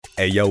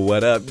Hey, yo,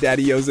 what up,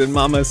 daddy-os and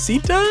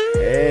mamacitas?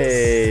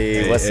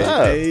 Hey, what's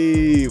up?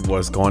 Hey,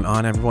 what's going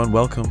on, everyone?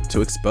 Welcome to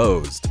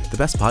Exposed, the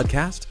best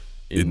podcast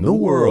in the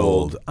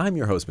world. I'm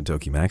your host,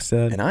 Matoki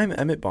Maxted. And I'm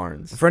Emmett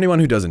Barnes. For anyone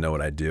who doesn't know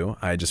what I do,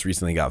 I just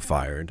recently got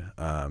fired.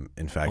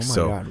 In fact,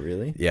 Oh my God,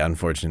 really? Yeah,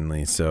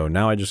 unfortunately. So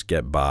now I just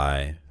get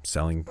by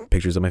selling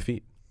pictures of my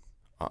feet.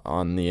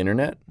 On the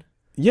internet?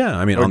 Yeah,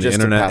 I mean, Or on the just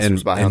to internet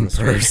and passersby on in the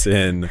street?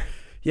 person.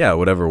 Yeah,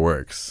 whatever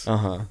works.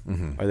 Uh-huh.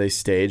 Are they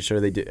staged, or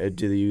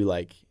do you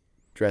like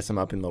dress them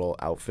up in little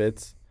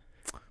outfits?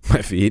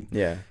 My feet?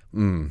 Yeah.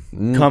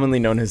 Mm. Commonly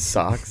known as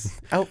socks.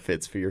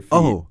 Outfits for your feet.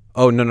 Oh,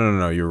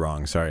 no, you're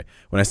wrong. Sorry.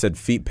 When I said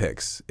feet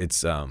picks,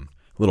 it's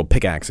little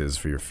pickaxes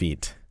for your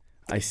feet.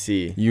 I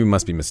see. You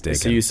must be mistaken.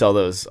 So you sell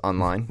those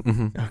online?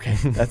 Mhm. Okay,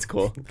 that's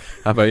cool.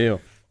 How about you?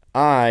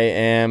 I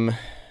am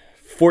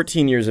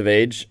 14 years of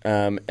age,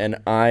 and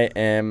I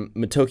am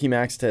Matoki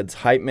Maxted's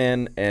hype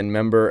man and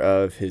member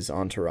of his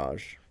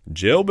entourage.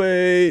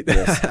 Jailbait.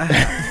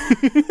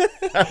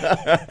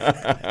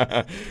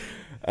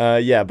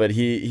 Yeah, but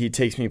he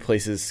takes me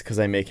places because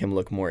I make him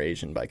look more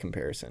Asian by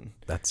comparison.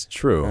 That's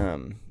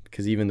true.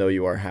 Because even though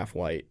you are half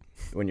white,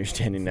 when you're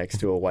standing next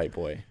to a white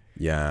boy,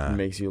 Yeah. it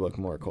makes you look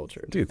more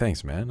cultured. Dude,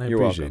 thanks, man. I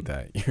You're appreciate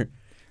that.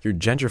 You're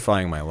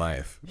gentrifying my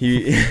life.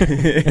 He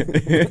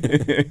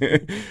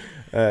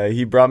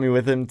brought me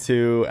with him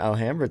to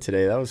Alhambra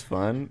today. That was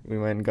fun. We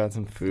went and got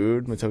some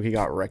food. Matoki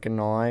got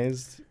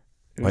recognized.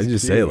 Why did you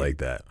say it like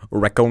that?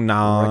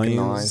 Recognized.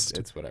 Recognized.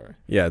 It's whatever.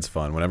 Yeah, it's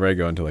fun. Whenever I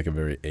go into like a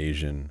very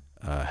Asian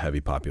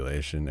heavy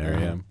population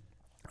area,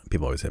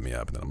 people always hit me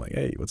up, and then I'm like,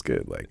 "Hey, what's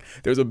good?" Like,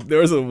 there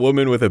was a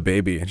woman with a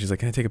baby, and she's like,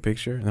 "Can I take a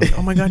picture?" And I'm like,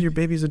 "Oh my God, your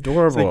baby's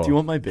adorable." It's like, do you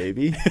want my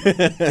baby?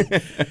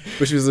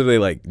 But she was literally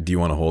like, "Do you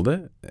want to hold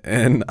it?"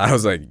 And I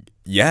was like,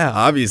 "Yeah,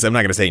 obviously, I'm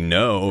not gonna say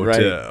no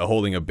to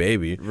holding a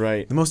baby."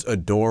 Right. The most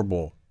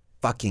adorable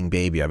fucking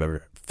baby I've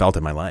ever felt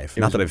in my life.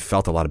 Not that I've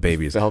felt a lot of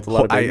babies. Felt a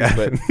lot of babies,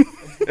 but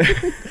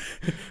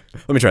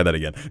Let me try that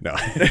again. No.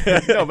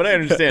 no, but I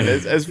understand.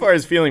 As far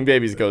as feeling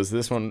babies goes,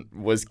 this one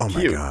was Oh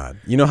cute. my God.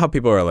 You know how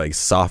people are like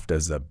soft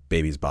as a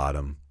baby's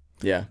bottom?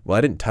 Yeah. Well,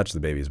 I didn't touch the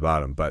baby's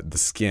bottom, but the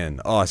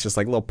skin, it's just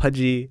like a little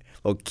pudgy,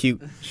 a little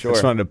cute. Sure. I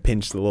just wanted to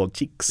pinch the little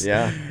cheeks.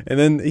 Yeah. And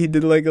then she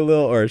did a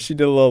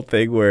little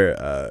thing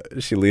where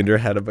she leaned her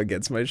head up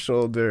against my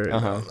shoulder. And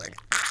I was like,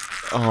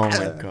 Oh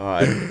my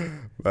God.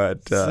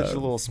 but Such a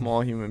little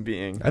small human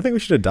being. I think we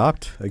should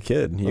adopt a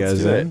kid. You Let's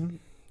guys do it. in?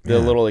 The Yeah.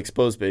 little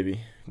exposed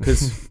baby.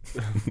 Because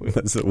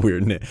That's a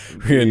weird name.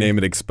 We're going to name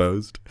it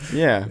Exposed.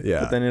 yeah.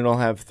 Yeah. But then it'll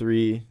have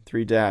three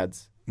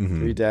dads. Mhm.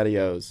 3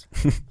 daddy-os.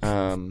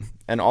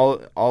 And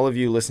all of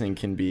you listening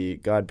can be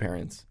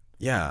godparents.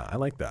 Yeah, I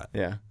like that.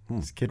 Yeah.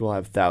 This kid will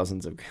have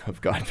thousands of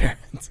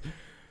godparents.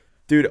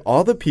 Dude,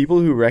 all the people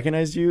who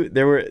recognized you,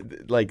 there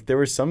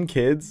were some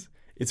kids.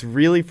 It's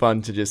really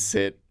fun to just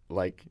sit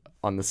like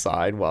on the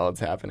side while it's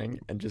happening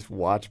and just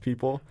watch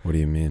people. What do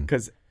you mean?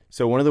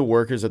 So one of the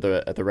workers at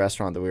the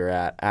restaurant that we were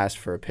at asked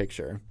for a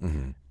picture.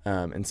 Mhm.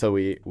 And so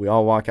we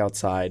all walk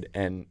outside,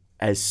 and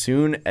as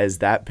soon as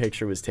that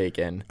picture was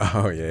taken,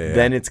 Oh, yeah.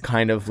 then it's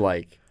kind of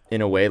like,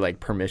 in a way, like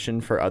permission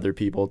for other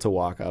people to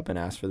walk up and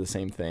ask for the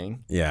same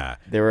thing. Yeah.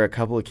 There were a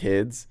couple of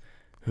kids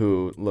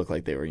who looked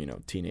like they were,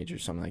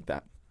 teenagers, something like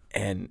that.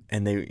 And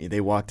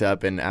they walked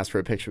up and asked for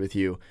a picture with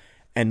you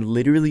and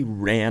literally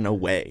ran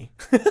away.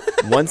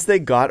 Once they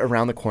got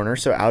around the corner,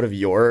 so out of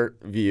your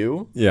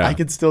view, Yeah. I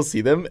could still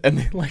see them, and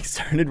they like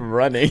started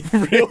running.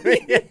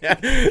 Really?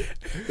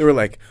 They were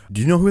like, "Do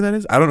you know who that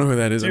is?" "I don't know who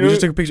that is." "We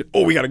just took a picture."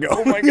 "Oh, we got to go."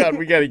 Oh my God,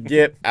 we got to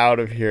get out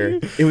of here.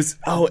 It was,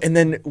 and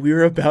then we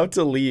were about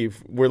to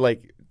leave. We're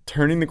like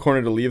turning the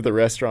corner to leave the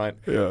restaurant.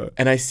 Yeah.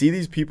 And I see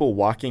these people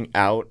walking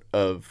out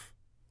of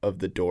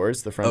the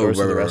doors, the front doors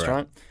of the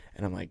restaurant.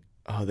 And I'm like,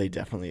 oh, they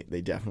definitely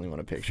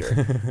want a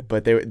picture.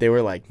 But they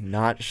were like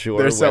not sure.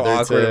 They're so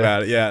whether awkward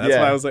about it. Yeah, that's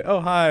Yeah. why I was like,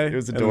 "Oh, hi." It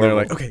was And they're adorable.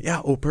 like, "Okay,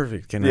 yeah,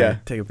 perfect. Can Yeah. I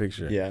take a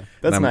picture?" Yeah,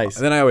 that's And nice.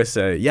 And then I always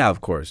say, "Yeah, of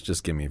course.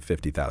 Just give me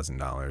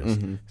 $50,000.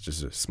 Mhm. It's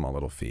just a small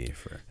little fee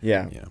for."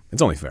 Yeah.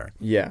 It's only fair.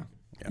 Yeah.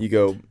 Yeah. You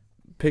go,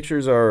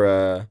 pictures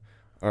are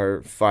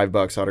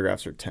 $5,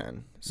 autographs are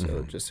 10. So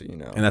Mhm. just so you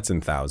know. And that's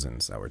in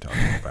thousands that we're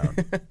talking about.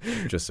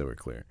 Just so we're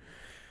clear.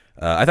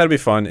 I thought it'd be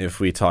fun if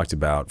we talked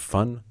about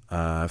fun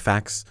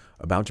facts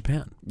about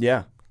Japan.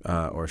 Yeah.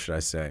 Or should I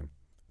say,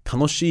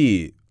 楽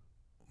しい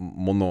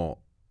もの,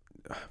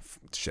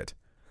 shit.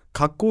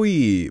 かっこ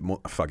いい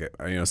も, fuck it.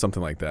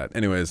 Something like that.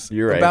 Anyways,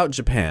 You're right. about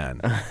Japan.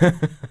 I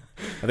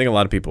think a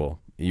lot of people,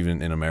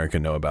 even in America,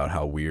 know about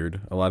how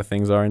weird a lot of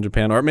things are in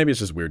Japan. Or maybe it's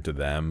just weird to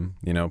them,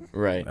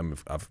 Right.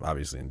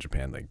 Obviously in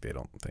Japan, like, they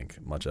don't think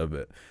much of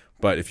it.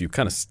 But if you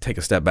kind of take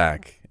a step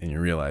back and you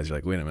realize, you're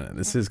like, wait a minute,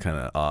 this is kind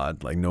of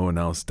odd. Like, no one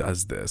else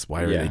does this.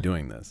 Why are they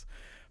doing this?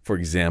 For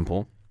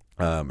example,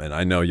 and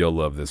I know you'll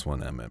love this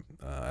one, Emmett.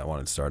 I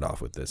wanted to start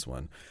off with this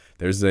one.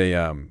 There's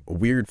a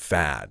weird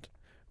fad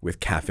with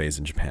cafes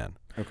in Japan.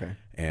 Okay.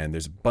 And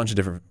there's a bunch of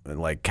different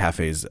like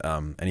cafes,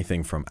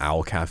 anything from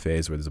owl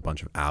cafes where there's a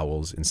bunch of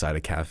owls inside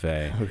a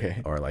cafe.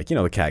 Okay. Or like,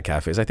 the cat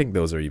cafes. I think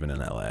those are even in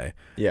LA.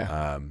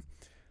 Yeah.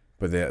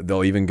 But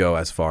they'll even go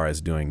as far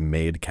as doing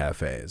maid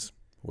cafes,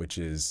 which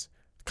is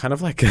kind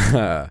of like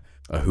a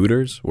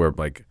Hooters, where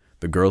like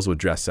the girls would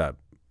dress up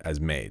as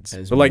maids,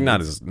 but like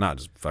not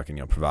as fucking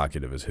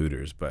provocative as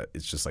Hooters, but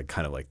it's just like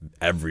kind of like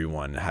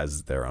everyone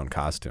has their own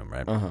costume,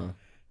 right?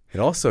 It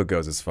also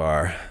goes as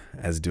far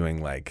as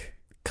doing like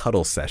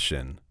cuddle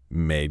session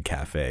maid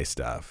cafe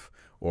stuff,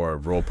 or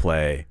role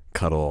play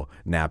cuddle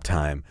nap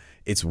time.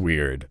 It's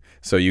weird.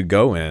 So you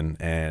go in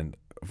and,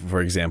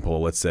 for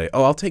example, let's say,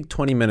 oh, I'll take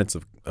 20 minutes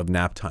of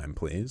nap time,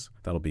 please.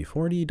 That'll be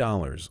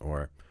 $40,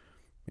 or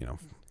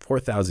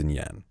 4,000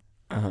 yen.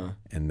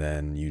 And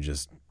then you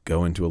just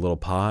go into a little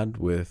pod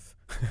with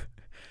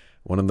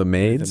one of the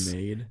maids,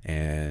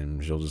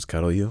 and she'll just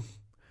cuddle you.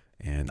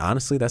 And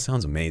honestly, that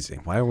sounds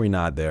amazing. Why are we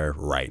not there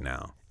right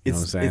now? You know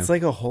what I'm saying? It's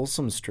like a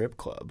wholesome strip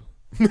club.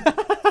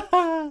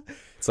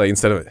 It's like,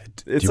 instead of,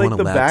 it's like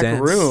the back dance?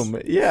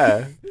 Room.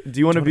 Yeah. Do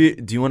you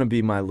want to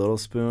be my little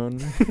spoon?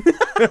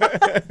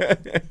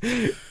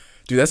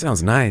 Dude, that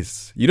sounds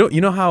nice. You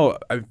know how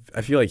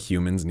I feel like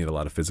humans need a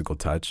lot of physical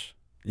touch.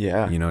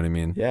 Yeah. You know what I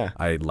mean? Yeah.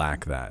 I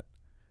lack that.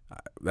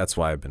 That's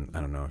why I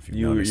don't know if you've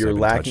noticed. You're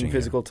lacking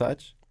physical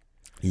touch?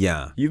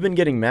 Yeah. You've been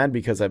getting mad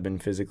because I've been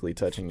physically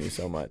touching you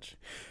so much.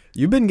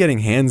 You've been getting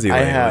handsy lately.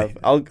 I have.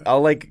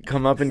 I'll like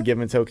come up and give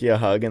Matoki a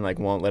hug and like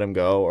won't let him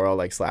go, or I'll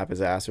like slap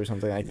his ass or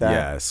something like that.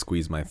 Yeah,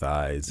 squeeze my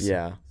thighs.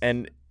 Yeah.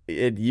 And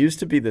it used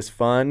to be this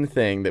fun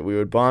thing that we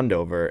would bond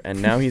over,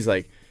 and now he's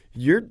like,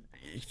 You're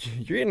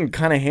getting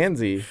kind of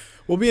handsy.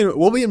 We'll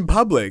be in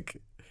public,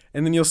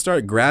 and then you'll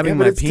start grabbing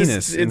my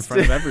penis in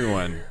front of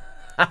everyone.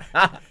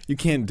 You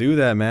can't do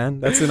that, man.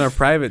 That's in our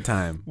private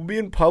time. We'll be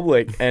in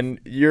public,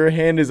 and your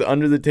hand is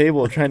under the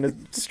table trying to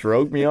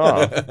stroke me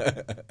off.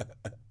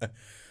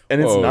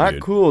 And it's not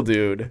cool,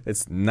 dude.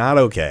 It's not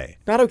okay.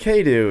 Not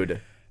okay,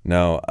 dude.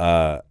 No,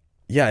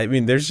 yeah, I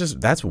mean,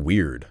 that's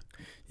weird.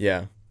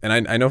 Yeah.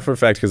 And I know for a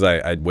fact, because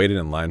I waited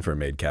in line for a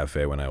maid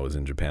cafe when I was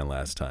in Japan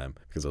last time,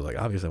 because I was like,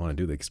 obviously I want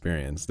to do the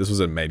experience. This was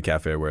a maid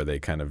cafe where they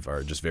kind of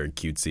are just very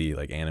cutesy,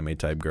 like anime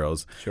type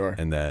girls. Sure.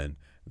 And then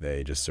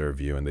they just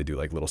serve you, and they do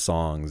like little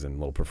songs and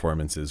little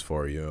performances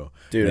for you.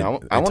 Dude,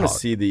 I want to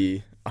see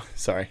the.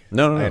 Sorry.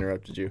 No. I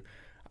interrupted you.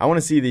 I want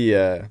to see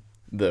the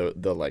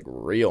like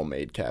real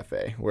maid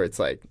cafe, where it's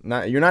like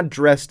you're not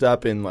dressed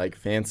up in like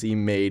fancy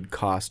maid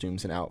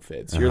costumes and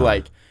outfits. You're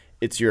like,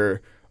 it's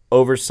your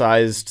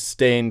oversized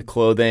stained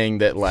clothing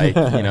that like,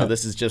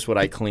 this is just what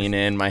I clean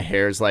in. My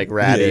hair's like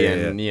ratty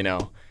and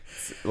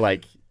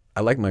like.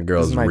 I like my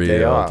girls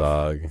real,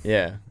 dog.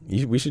 Yeah.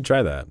 We should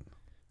try that.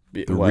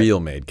 Real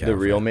maid cafe. The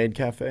real maid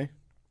cafe.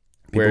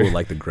 People would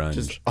like the grunge.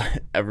 Just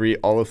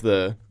all of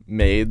the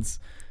maids,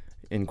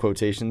 in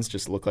quotations,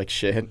 just look like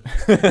shit.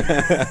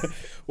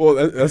 Well,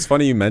 that's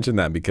funny you mentioned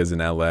that, because in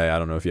LA, I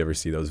don't know if you ever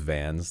see those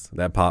vans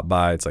that pop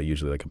by. It's like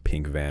usually like a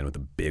pink van with a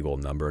big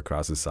old number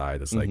across the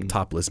side that's like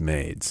topless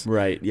maids.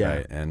 Right, yeah.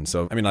 Right? And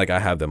so, I mean, like I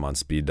have them on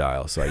speed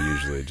dial, so I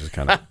usually just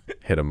kind of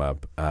hit them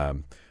up.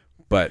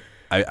 But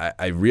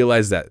I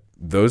realize that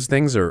those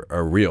things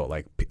are real.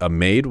 Like a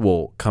maid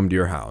will come to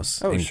your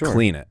house and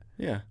clean it.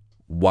 Yeah.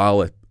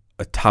 While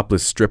a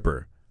topless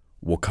stripper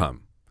will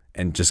come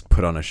and just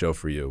put on a show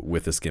for you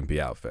with a skimpy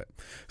outfit.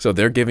 So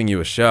they're giving you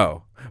a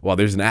show while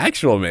there's an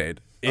actual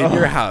maid in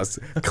your house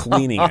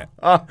cleaning it.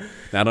 Now, I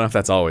don't know if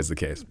that's always the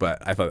case, but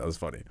I thought that was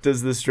funny.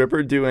 Does the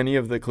stripper do any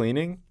of the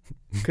cleaning?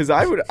 Because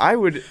I would. I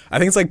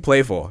think it's like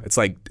playful. It's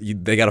like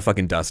they got a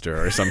fucking duster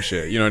or some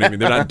shit. You know what I mean?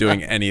 They're not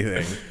doing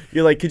anything.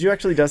 You're like, could you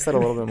actually dust that a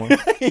little bit more?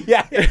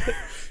 Yeah.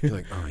 You're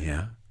like, oh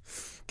yeah,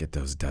 get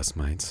those dust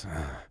mites.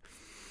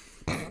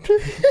 I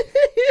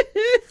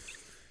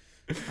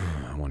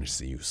want to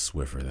see you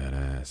Swiffer that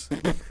ass.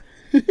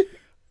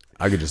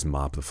 I could just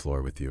mop the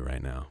floor with you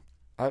right now.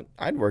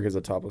 I'd work as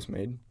a topless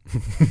maid.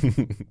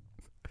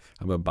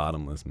 I'm a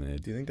bottomless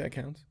maid. Do you think that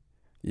counts?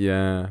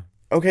 Yeah.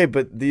 Okay,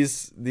 but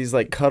these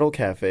like cuddle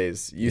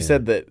cafes, you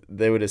said that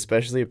they would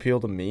especially appeal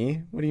to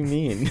me? What do you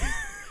mean?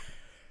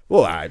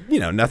 Well, I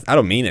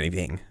don't mean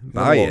anything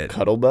by it.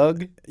 Cuddle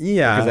bug?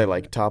 Yeah. Because I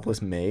like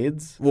topless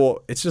maids? Well,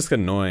 it's just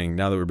annoying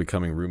now that we're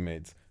becoming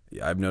roommates.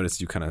 I've noticed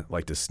you kind of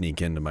like to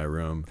sneak into my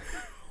room.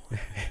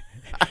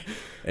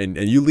 and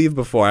you leave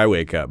before I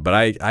wake up,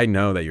 but I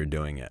know that you're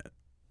doing it.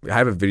 I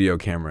have a video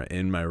camera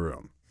in my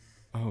room.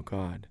 Oh,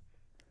 God.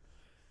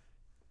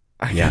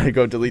 I gotta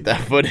go delete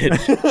that footage.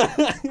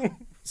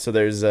 So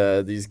there's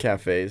these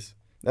cafes.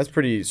 That's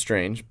pretty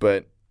strange,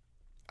 but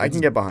I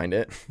can get behind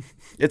it.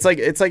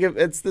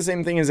 It's the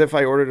same thing as if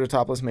I ordered a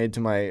topless maid to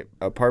my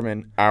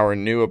apartment, our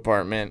new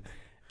apartment,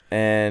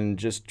 and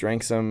just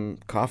drank some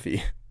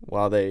coffee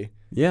while they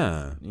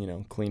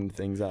cleaned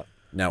things up.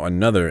 Now,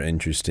 another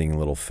interesting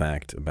little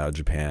fact about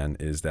Japan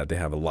is that they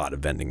have a lot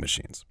of vending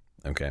machines.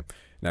 Okay.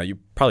 Now, you've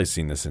probably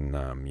seen this in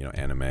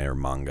anime or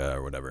manga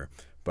or whatever,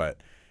 but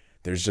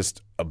there's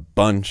just a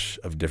bunch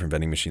of different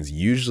vending machines,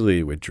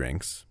 usually with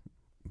drinks,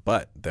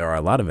 but there are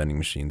a lot of vending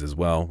machines as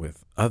well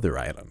with other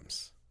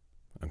items.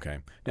 Okay.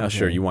 Now,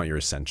 sure, you want your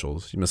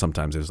essentials.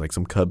 Sometimes there's like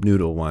some cup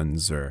noodle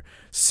ones or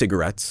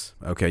cigarettes.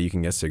 Okay, you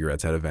can get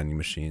cigarettes out of vending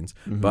machines.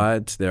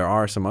 But there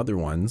are some other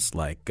ones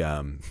like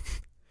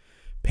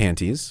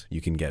panties.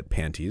 You can get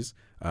panties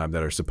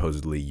that are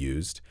supposedly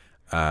used.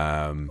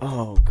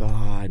 Oh,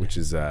 God. Which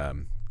is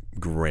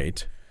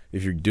great.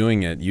 If you're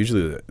doing it,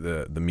 usually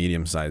the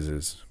medium size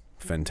is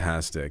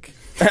fantastic.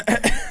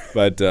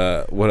 But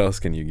what else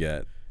can you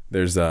get?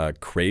 There's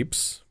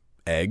crepes,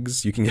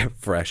 eggs. You can get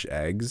fresh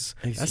eggs.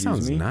 That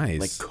sounds nice.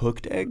 Like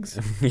cooked eggs?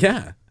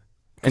 Yeah.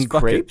 And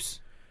crepes?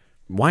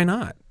 Why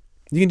not?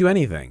 You can do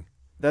anything.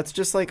 That's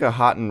just like a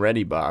hot and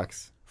ready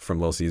box. From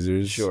Little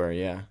Caesars? Sure,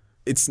 yeah.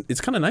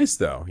 It's kind of nice,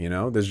 though, you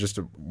know? There's just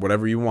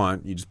whatever you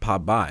want, you just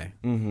pop by.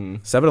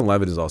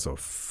 7-Eleven is also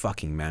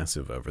fucking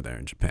massive over there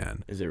in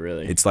Japan. Is it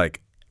really? It's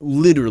like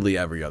literally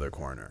every other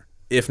corner,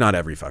 if not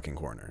every fucking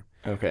corner.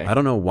 Okay. I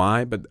don't know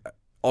why, but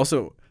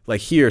also,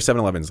 like here,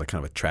 7-Eleven is like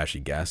kind of a trashy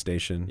gas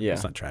station. Yeah.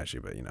 It's not trashy,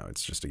 but, you know,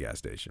 it's just a gas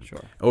station.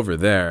 Sure. Over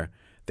there,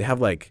 they have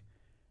like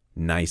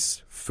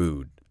nice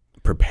food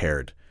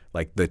prepared.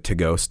 Like the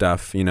to-go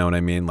stuff, you know what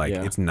I mean? Like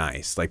it's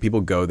nice. Like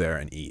people go there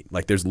and eat.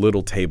 Like there's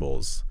little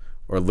tables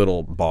or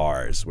little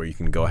bars where you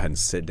can go ahead and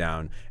sit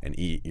down and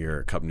eat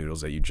your cup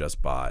noodles that you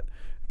just bought,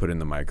 put in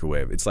the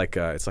microwave. It's like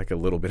a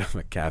little bit of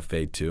a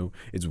cafe too.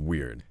 It's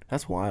weird.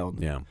 That's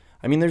wild. Yeah.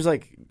 I mean, there's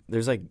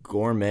like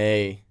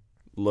gourmet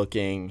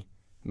looking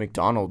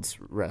McDonald's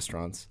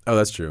restaurants. Oh,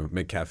 that's true.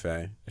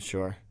 McCafe.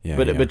 Sure. Yeah.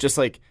 But just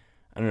like,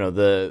 I don't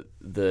know,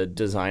 the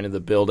design of the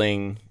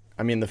building.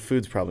 I mean, the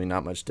food's probably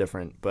not much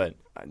different, but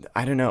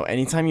I don't know.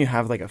 Anytime you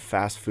have like a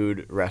fast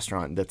food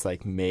restaurant that's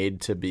like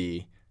made to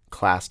be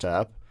classed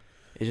up,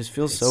 it just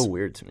feels so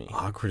weird to me.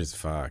 Awkward as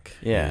fuck.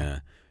 Yeah.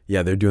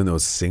 Yeah, they're doing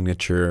those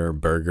signature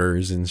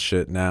burgers and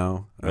shit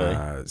now.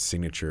 Really?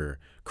 Signature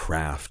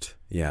craft.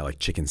 Yeah, like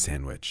chicken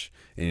sandwich.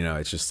 And, you know,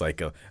 it's just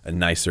like a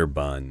nicer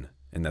bun,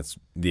 and that's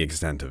the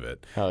extent of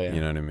it. Hell yeah.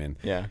 You know what I mean?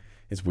 Yeah.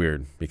 It's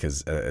weird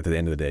because at the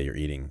end of the day, you're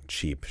eating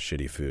cheap,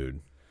 shitty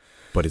food.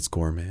 But it's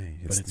gourmet.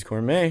 It's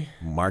gourmet.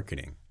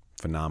 Marketing.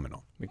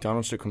 Phenomenal.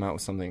 McDonald's should come out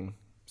with something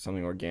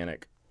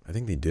organic. I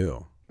think they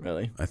do.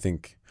 Really? I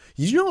think,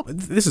 you know,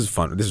 this is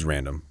fun. This is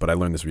random, but I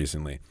learned this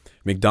recently.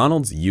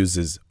 McDonald's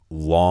uses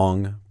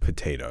long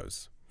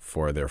potatoes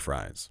for their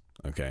fries,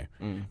 okay?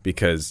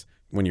 Because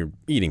when you're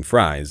eating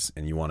fries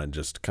and you want to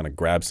just kind of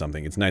grab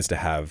something, it's nice to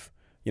have,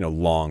 you know,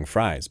 long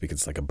fries because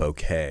it's like a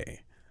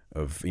bouquet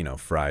of, you know,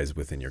 fries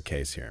within your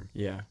case here.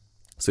 Yeah.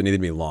 So it needed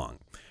to be long.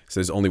 So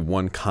there's only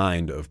one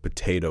kind of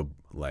potato,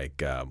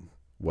 like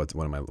what's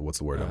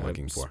the word I'm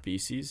looking for?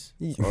 Species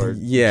or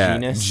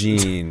genus? genus?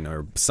 Gene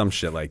or some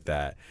shit like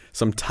that.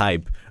 Some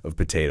type of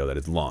potato that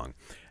is long.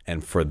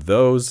 And for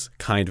those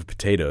kind of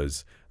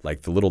potatoes,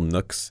 like the little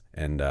nooks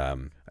and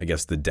I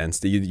guess the dents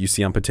that you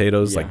see on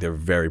potatoes, like they're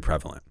very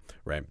prevalent,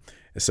 right?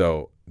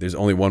 So there's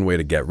only one way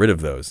to get rid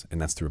of those, and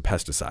that's through a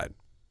pesticide.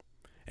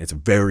 And it's a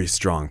very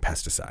strong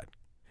pesticide.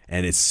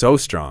 And it's so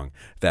strong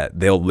that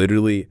they'll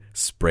literally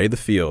spray the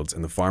fields,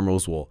 and the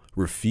farmers will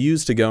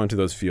refuse to go into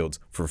those fields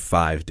for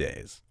 5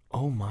 days.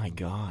 Oh, my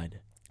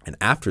God. And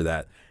after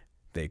that,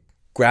 they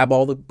grab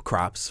all the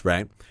crops,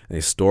 right? And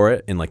they store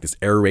it in like this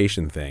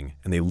aeration thing,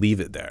 and they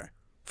leave it there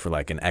for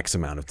like an X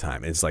amount of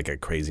time. It's like a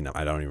crazy number.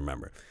 I don't even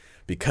remember.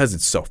 Because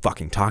it's so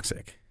fucking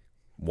toxic.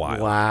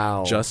 Wild.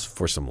 Wow. Just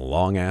for some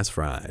long-ass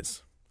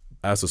fries.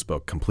 I also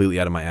spoke completely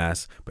out of my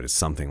ass, but it's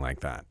something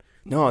like that.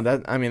 No,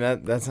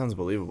 that sounds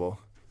believable.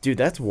 Dude,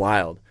 that's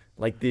wild.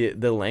 Like the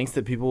lengths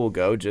that people will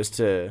go just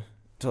to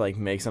like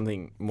make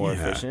something more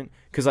efficient.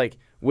 Because like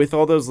with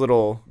all those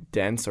little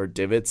dents or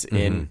divots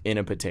in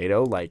a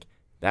potato, like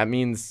that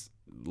means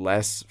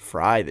less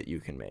fry that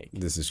you can make.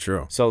 This is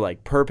true. So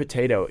like per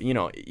potato, you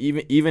know,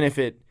 even if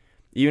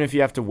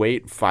you have to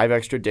wait 5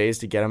 extra days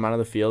to get them out of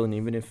the field, and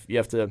even if you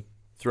have to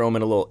throw them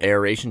in a little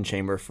aeration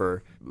chamber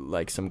for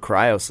like some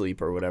cryo sleep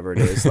or whatever it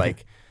is,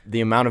 like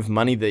the amount of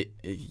money that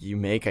you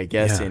make, I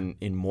guess,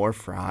 in more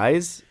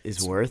fries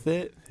is worth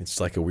it. It's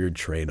like a weird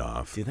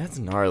trade-off. Dude, that's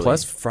gnarly.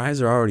 Plus,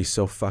 fries are already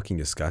so fucking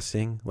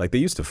disgusting. Like, they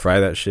used to fry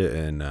that shit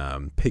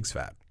in pig's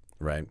fat,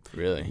 right?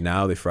 Really?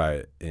 Now they fry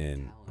it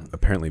in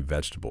apparently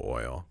vegetable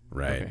oil,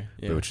 right? Okay,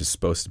 yeah. Which is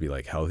supposed to be,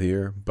 like,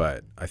 healthier.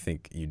 But I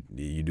think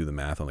you do the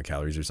math on the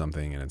calories or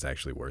something, and it's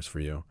actually worse for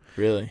you.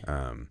 Really?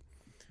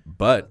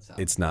 But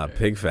it's not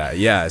pig fat.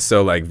 Yeah,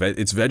 so, like,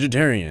 it's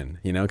vegetarian,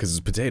 you know, because it's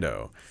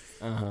potato.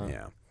 Uh-huh.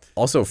 Yeah.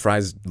 Also,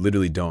 fries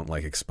literally don't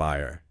like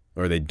expire,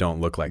 or they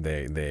don't look like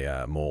they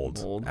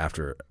mold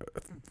after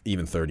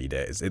even 30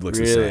 days. It looks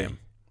the same.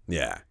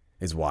 Yeah,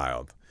 it's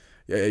wild.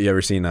 You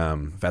ever seen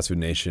Fast Food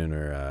Nation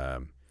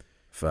or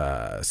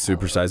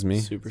Super Size Me?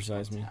 Super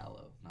Size Me.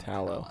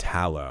 Tallow.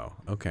 Tallow.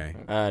 Okay.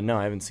 No,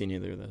 I haven't seen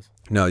either of those.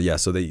 No, yeah.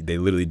 So they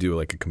literally do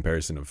like a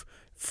comparison of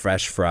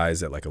fresh fries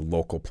that like a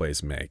local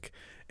place make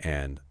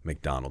and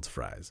McDonald's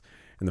fries,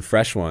 and the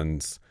fresh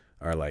ones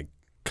are like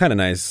kind of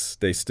nice.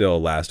 They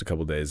still last a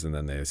couple days and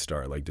then they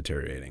start like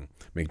deteriorating.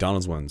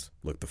 McDonald's ones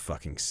look the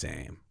fucking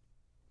same.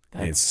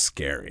 And it's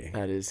scary.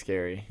 That is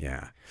scary.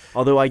 Yeah.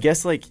 Although I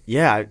guess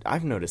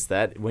I've noticed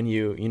that when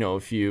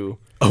if you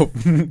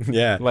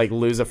yeah, like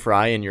lose a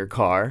fry in your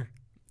car,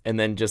 and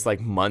then just like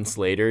months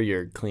later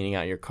you're cleaning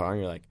out your car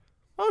and you're like,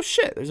 oh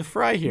shit, there's a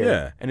fry here.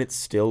 Yeah. And it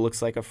still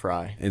looks like a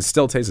fry. It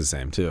still tastes the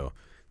same too.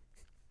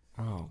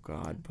 Oh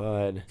God,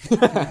 bud.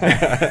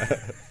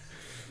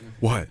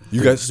 What?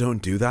 You guys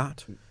don't do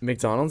that?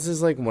 McDonald's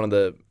is like one of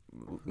the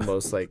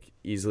most like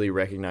easily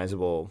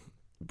recognizable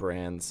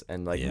brands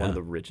and like one of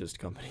the richest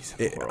companies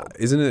in the world.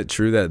 Isn't it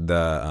true that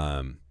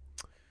the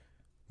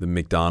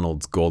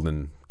McDonald's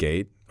Golden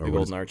Gate or the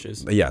Golden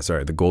Arches? Yeah,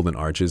 sorry, the Golden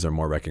Arches are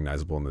more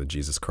recognizable than the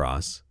Jesus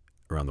Cross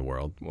around the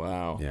world.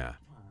 Wow. Yeah.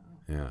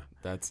 Yeah.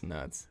 That's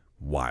nuts.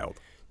 Wild.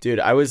 Dude,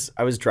 I was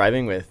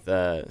driving with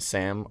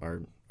Sam,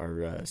 our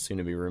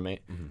soon-to-be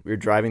roommate. Mm-hmm. We were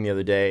driving the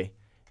other day,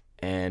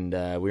 and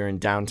we were in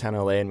downtown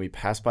LA, and we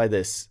passed by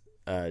this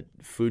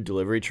food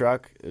delivery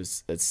truck.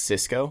 That's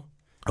Sysco.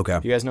 Okay.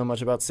 Do you guys know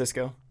much about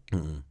Sysco?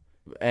 Mm-mm.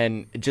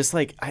 And just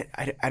like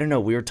I don't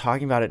know, we were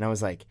talking about it, and I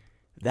was like,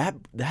 that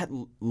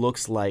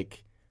looks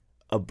like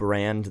a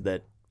brand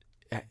that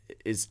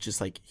is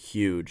just like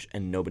huge,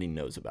 and nobody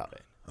knows about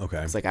it.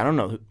 Okay. It's like I don't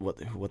know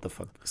what the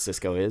fuck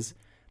Sysco is,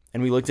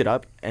 and we looked it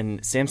up,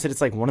 and Sam said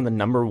it's like one of the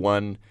number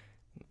one.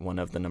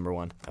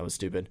 That was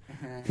stupid.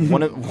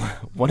 one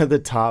of the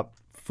top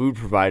food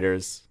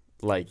providers,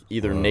 like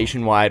either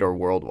nationwide or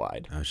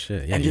worldwide. Oh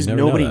shit! Yeah, and just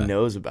nobody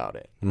knows about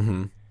it.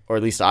 Mm-hmm. Or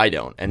at least I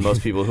don't, and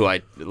most people who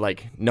I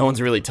like, no one's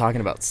really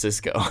talking about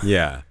Sysco.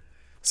 Yeah.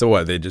 So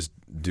what? They just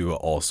do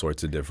all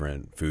sorts of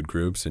different food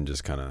groups and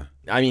just kind of.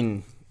 I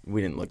mean,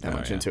 we didn't look that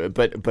much into it,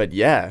 but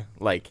yeah,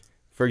 like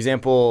for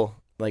example,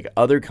 like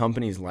other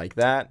companies like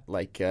that,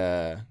 like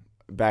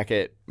back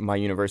at my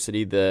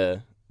university,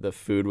 the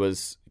food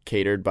was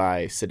catered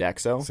by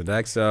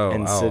Sodexo.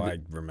 And I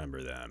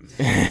remember them.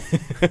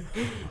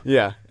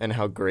 Yeah, and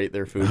how great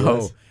their food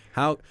was.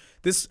 How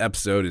this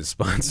episode is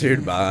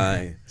sponsored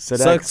by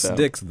Sodexo. Sucks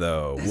dicks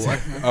though.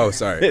 What? Oh,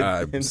 sorry.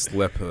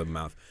 Slip of the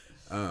mouth.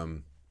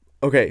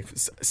 Okay,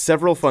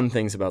 several fun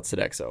things about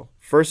Sodexo.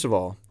 First of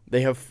all,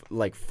 they have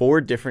like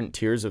 4 different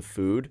tiers of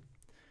food.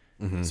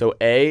 Mm-hmm. So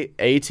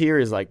A tier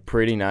is like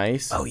pretty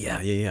nice. Oh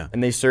yeah.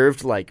 And they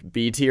served like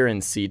B tier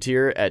and C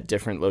tier at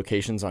different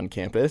locations on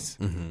campus.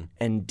 Mm-hmm.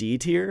 And D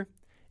tier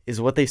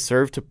is what they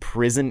serve to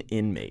prison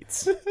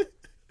inmates.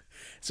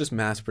 It's just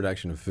mass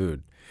production of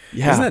food.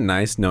 Yeah. Isn't that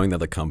nice knowing that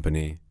the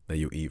company that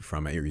you eat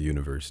from at your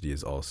university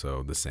is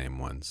also the same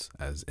ones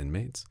as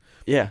inmates?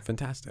 Yeah.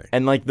 Fantastic.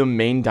 And like the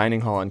main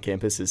dining hall on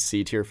campus is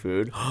C tier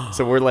food.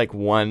 So we're like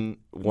one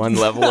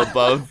level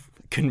above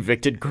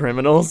convicted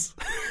criminals.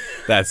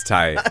 That's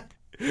tight.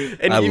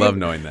 And I love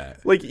knowing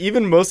that. Like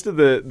even most of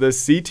the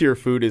C tier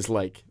food is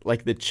like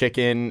the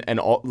chicken and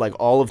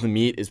all of the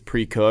meat is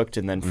pre-cooked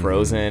and then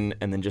frozen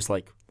and then just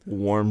like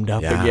warmed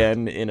up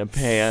again in a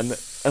pan.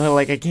 And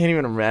I can't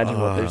even imagine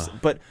what there's.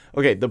 But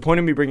okay, the point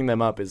of me bringing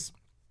them up is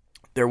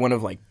they're one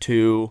of like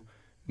 2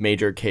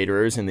 major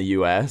caterers in the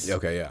U.S.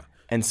 Okay, yeah.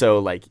 And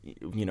so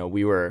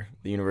the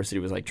university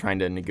was like trying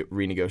to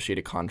renegotiate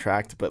a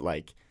contract, but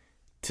like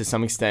to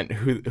some extent,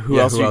 who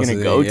else are you going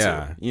to go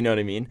to? You know what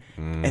I mean?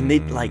 And they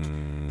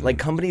like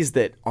companies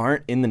that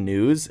aren't in the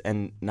news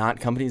and not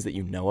companies that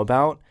you know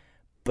about,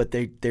 but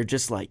they're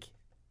just like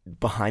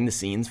behind the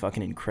scenes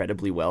fucking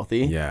incredibly wealthy.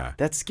 Yeah.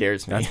 That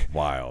scares me. That's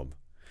wild.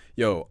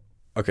 Yo,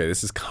 okay,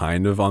 this is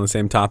kind of on the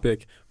same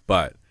topic,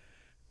 but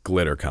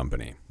Glitter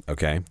Company,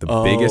 okay?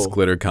 The biggest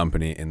glitter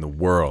company in the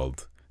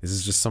world. This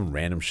is just some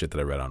random shit that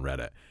I read on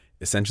Reddit.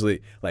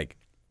 Essentially, like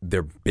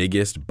their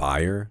biggest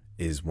buyer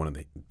is one of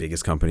the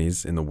biggest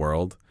companies in the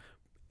world.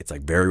 It's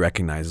like very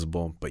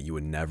recognizable, but you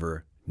would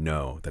never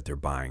know that they're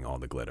buying all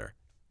the glitter.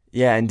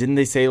 Yeah, and didn't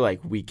they say like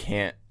we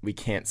can't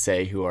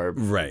say who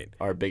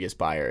our biggest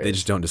buyer is? They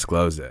just don't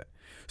disclose it.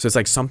 So it's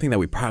like something that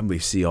we probably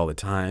see all the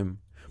time,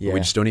 but we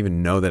just don't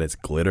even know that it's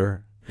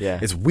glitter. Yeah.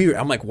 It's weird.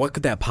 I'm like, what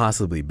could that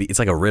possibly be? It's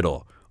like a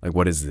riddle. Like,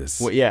 what is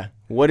this? Well, yeah.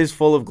 What is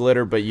full of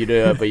glitter, but you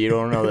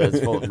don't know that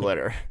it's full of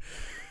glitter?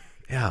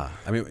 Yeah.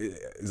 I mean,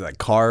 is it like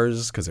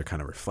cars because they're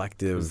kind of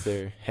reflective?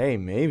 Hey,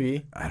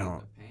 maybe. I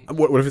don't.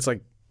 What if it's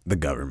like the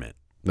government?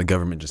 The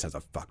government just has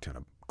a fuck ton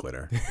of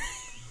glitter.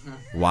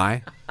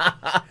 Why?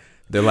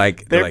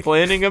 They're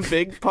planning a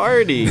big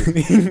party.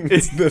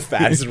 It's the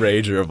fastest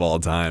rager of all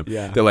time.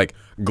 Yeah. They're like,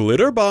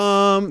 glitter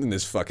bomb, and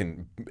this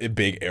fucking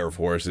big Air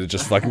Force, it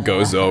just fucking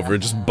goes over,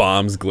 just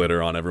bombs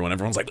glitter on everyone.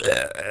 Everyone's like,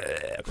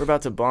 we're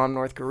about to bomb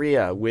North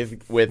Korea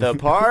with a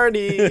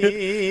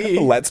party.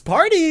 Let's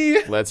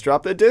party. Let's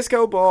drop the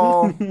disco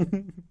ball.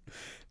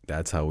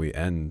 That's how we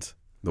end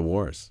the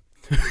wars.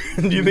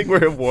 Do you think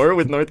we're at war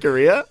with North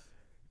Korea?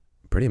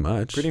 Pretty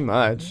much.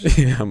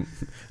 Yeah.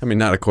 I mean,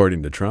 not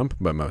according to Trump,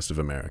 but most of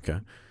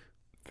America.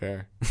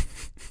 Fair.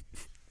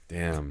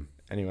 Damn.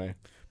 Anyway.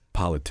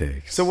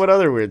 Politics. So what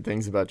other weird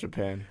things about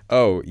Japan?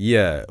 Oh,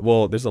 yeah.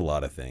 Well, there's a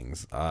lot of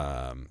things.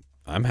 I'm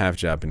half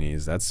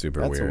Japanese. That's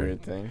super weird. That's a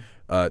weird thing.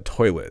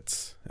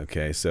 Toilets.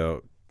 Okay,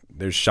 so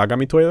there's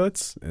shagami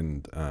toilets,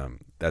 and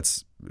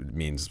that's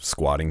means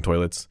squatting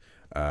toilets.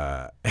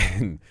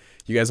 And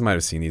You guys might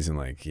have seen these in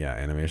like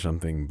anime or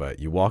something, but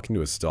you walk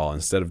into a stall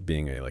instead of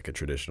being a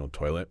traditional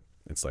toilet,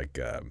 it's like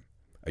a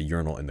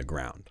urinal in the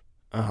ground.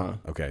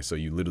 Okay, so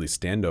you literally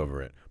stand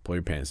over it, pull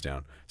your pants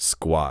down,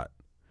 squat,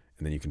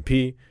 and then you can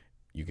pee.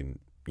 You can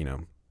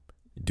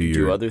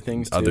do other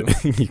things too.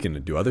 You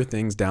can do other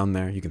things down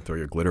there. You can throw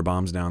your glitter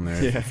bombs down there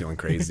if you're feeling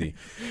crazy.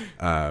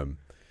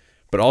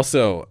 But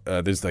also,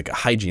 there's like a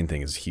hygiene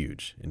thing is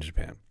huge in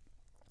Japan.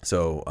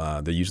 So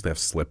they usually have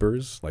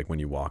slippers, like when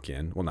you walk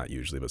in. Well, not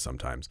usually, but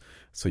sometimes.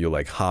 So you'll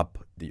like hop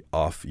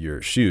off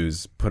your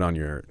shoes, put on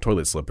your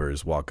toilet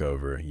slippers, walk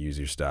over, use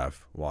your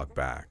stuff, walk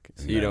back.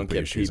 So you don't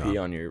get pee-pee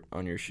on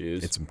your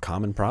shoes? It's a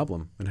common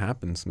problem. It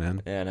happens,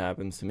 man. Yeah, it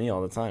happens to me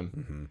all the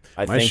time.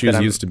 My shoes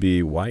used to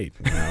be white.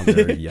 Now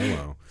they're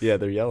yellow. Yeah,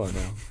 they're yellow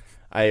now.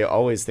 I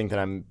always think that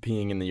I'm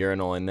peeing in the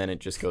urinal, and then it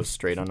just goes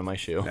straight onto my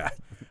shoe. Yeah.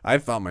 I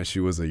thought my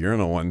shoe was a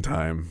urinal one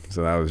time,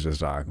 so that was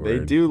just awkward.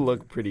 They do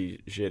look pretty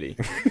shitty.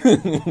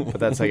 But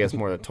that's, I guess,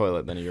 more a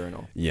toilet than a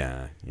urinal.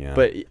 Yeah.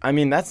 But, I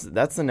mean, that's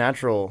the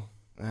natural...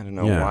 I don't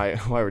know why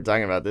we're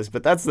talking about this,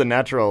 but that's the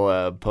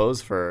natural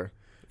pose for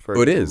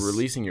it is.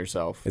 Releasing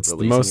yourself. It's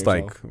the most,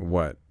 like,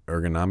 what?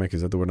 Ergonomic?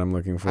 Is that the word I'm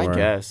looking for? I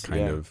guess,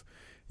 Kind of.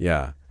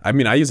 Yeah. I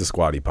mean, I use a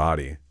squatty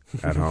potty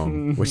at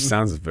home, which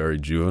sounds very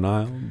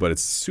juvenile, but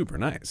it's super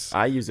nice.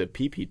 I use a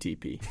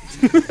PPTP.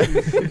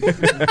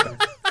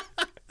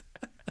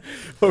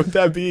 What would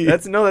that be?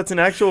 That's an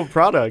actual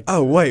product.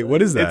 Oh, wait,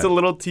 what is that? It's a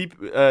little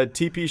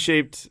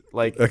TP-shaped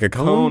like a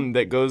cone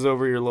that goes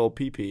over your little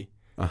pee-pee.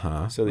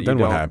 So that you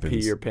don't pee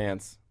your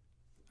pants,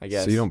 I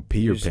guess. So you don't pee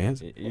your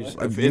pants?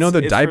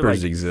 The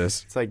diapers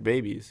exist. It's like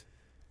babies.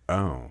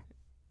 Oh.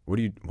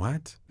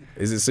 What?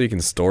 Is it so you can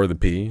store the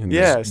pee and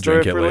just store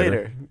drink it for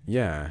later?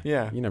 Yeah.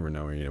 You never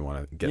know when you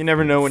want to get You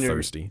never know when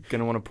thirsty. You're going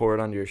to want to pour it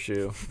onto your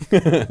shoe.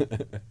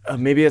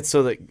 Maybe it's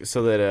so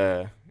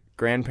that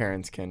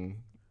grandparents can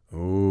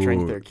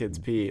drink their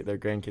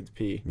grandkids'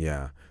 pee.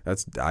 Yeah.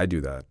 I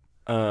do that.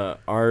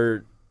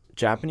 Are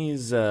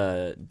Japanese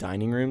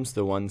dining rooms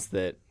the ones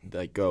that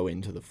like go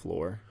into the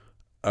floor?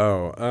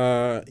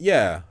 Oh,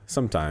 yeah,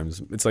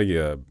 sometimes. It's like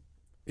it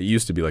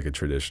used to be like a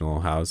traditional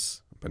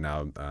house, but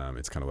now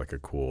it's kind of like a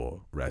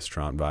cool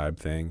restaurant vibe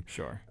thing.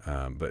 Sure.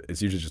 But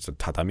it's usually just a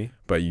tatami.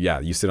 But yeah,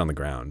 you sit on the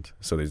ground.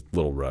 So there's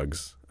little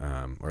rugs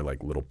or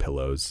like little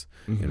pillows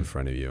in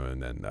front of you,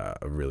 and then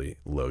a really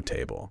low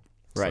table.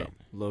 Right. So.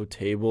 Low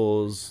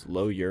tables,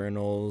 low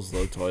urinals,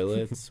 low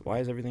toilets. Why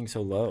is everything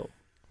so low?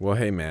 Well,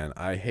 hey, man,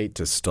 I hate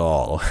to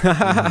stall.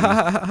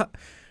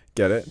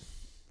 Get it?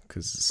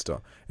 Because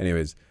stall.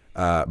 Anyways,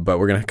 but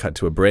we're going to cut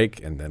to a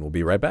break, and then we'll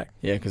be right back.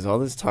 Yeah, because all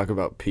this talk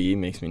about pee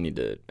makes me need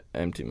to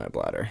empty my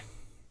bladder.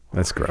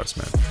 That's gross,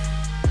 man.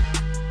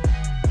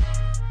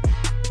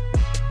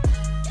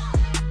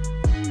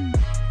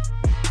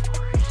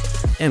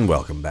 And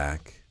welcome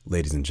back,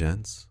 ladies and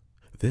gents.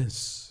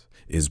 This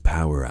is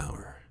Power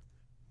Hour.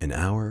 An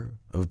hour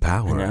of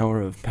power. An hour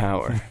of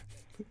power.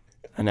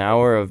 An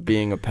hour of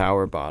being a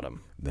power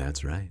bottom.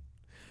 That's right.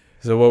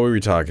 So what were we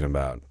talking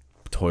about?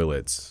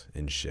 Toilets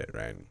and shit,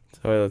 right?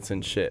 Toilets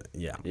and shit.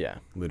 Yeah. Yeah.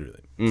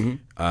 Literally.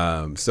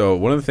 Mm-hmm. So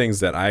one of the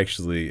things that I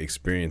actually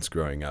experienced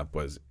growing up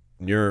was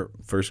near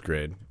first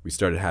grade, we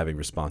started having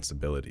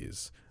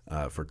responsibilities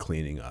for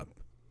cleaning up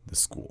the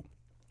school.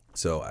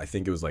 So I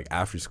think it was like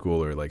after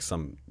school or like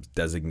some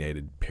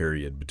designated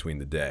period between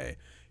the day,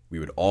 we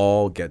would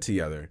all get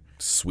together,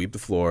 sweep the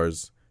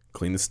floors,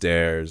 clean the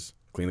stairs,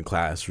 clean the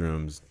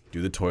classrooms,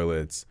 do the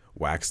toilets,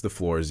 wax the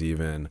floors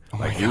even.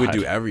 We would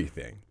do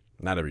everything.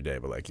 Not every day,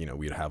 but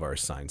we'd have our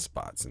assigned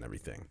spots and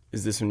everything.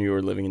 Is this when you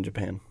were living in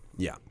Japan?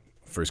 Yeah,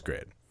 first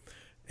grade.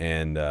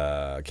 And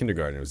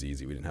kindergarten was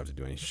easy. We didn't have to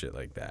do any shit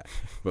like that.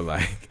 But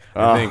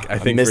I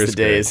think miss first the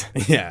days.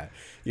 Grade, yeah,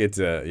 you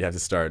have to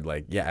start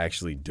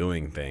actually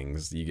doing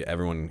things.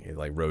 Everyone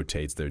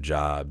rotates their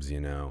jobs,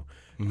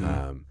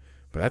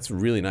 but that's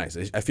really nice.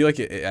 I feel like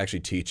it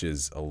actually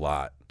teaches a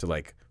lot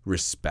to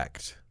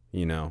respect,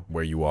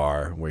 where you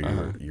are,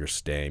 where you're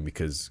staying,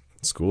 because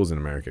schools in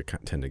America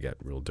tend to get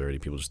real dirty.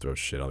 People just throw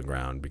shit on the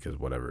ground because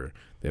whatever,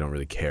 they don't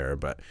really care.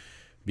 But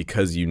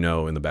because in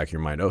the back of your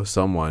mind,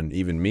 someone,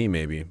 even me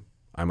maybe,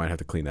 I might have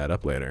to clean that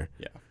up later.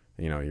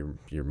 Yeah.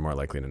 You're more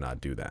likely to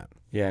not do that.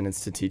 Yeah, and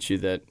it's to teach you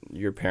that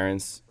your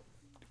parents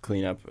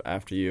clean up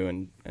after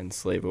you and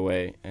slave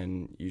away,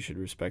 and you should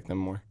respect them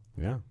more.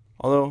 Yeah.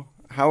 Although,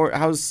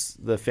 how's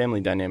the family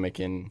dynamic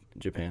in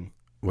Japan?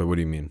 What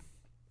do you mean?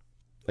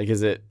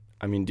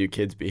 Do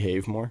kids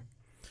behave more?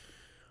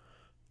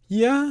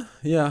 Yeah.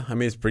 I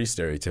mean, it's pretty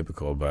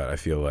stereotypical, but I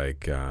feel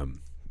like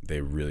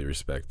they really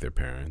respect their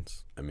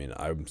parents. I mean,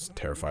 I'm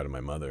terrified of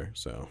my mother,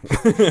 so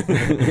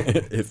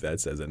if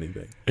that says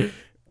anything.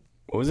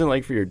 What was it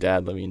like for your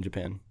dad living in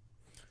Japan?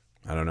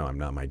 I don't know. I'm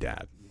not my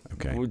dad.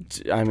 Okay.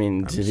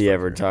 Did he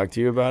ever talk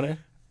to you about it?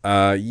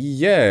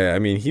 Yeah. I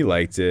mean, he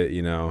liked it.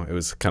 It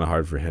was kind of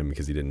hard for him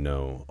because he didn't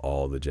know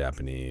all the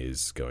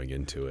Japanese going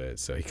into it,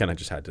 so he kind of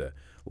just had to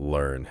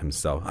learn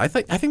himself. I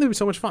think that'd be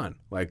so much fun,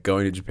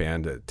 going to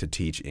Japan to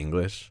teach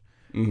English.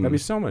 Mm-hmm. That'd be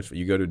so much fun.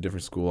 You go to a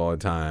different school all the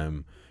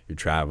time. You're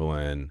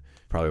traveling,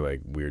 probably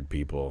weird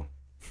people.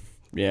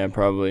 Yeah,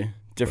 probably.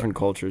 Different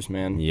cultures,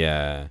 man.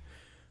 Yeah.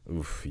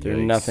 Oof, They're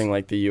yikes. nothing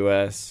like the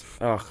U.S.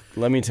 Ugh,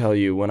 let me tell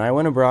you, when I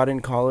went abroad in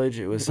college,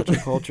 it was such a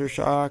culture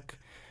shock,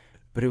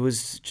 but it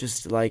was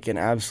just like an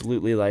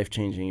absolutely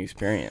life-changing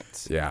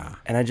experience. Yeah.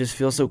 And I just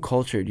feel so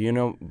cultured,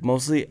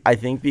 mostly I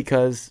think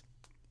because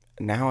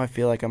now I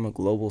feel like I'm a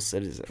global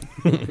citizen.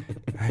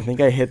 I think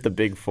I hit the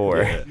big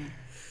four. Yeah.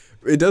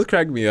 It does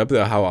crack me up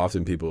though how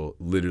often people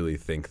literally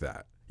think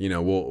that.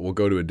 We'll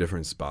go to a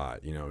different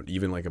spot,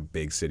 even like a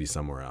big city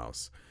somewhere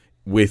else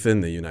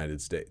within the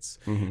United States.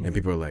 Mm-hmm. And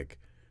people are like,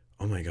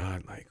 oh my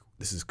God, like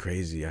this is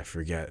crazy. I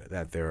forget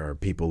that there are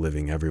people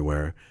living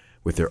everywhere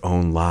with their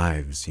own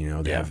lives.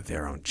 They have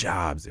their own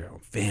jobs, their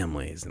own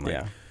families, and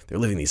they're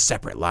living these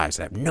separate lives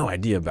I have no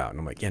idea about. And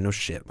I'm like, yeah, no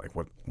shit. Like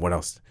what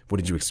else? What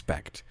did you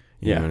expect?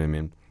 You know what I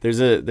mean?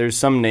 There's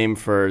some name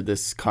for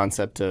this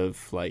concept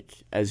of like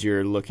as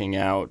you're looking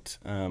out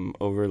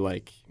over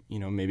like,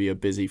 maybe a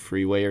busy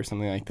freeway or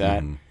something like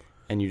that,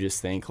 and you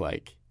just think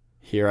like,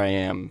 here I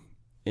am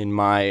in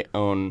my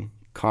own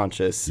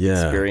conscious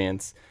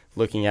experience,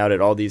 looking out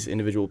at all these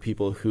individual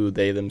people who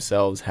they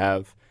themselves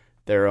have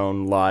their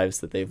own lives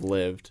that they've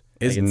lived.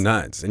 It's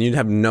nuts. And you'd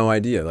have no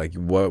idea, like,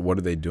 what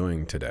are they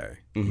doing today?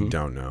 You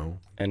don't know.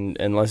 And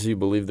unless you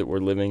believe that we're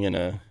living in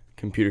a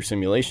computer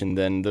simulation,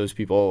 then those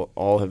people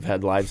all have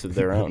had lives of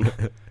their own.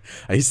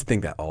 I used to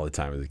think that all the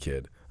time as a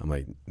kid. I'm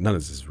like, none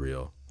of this is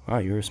real. Wow,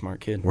 you're a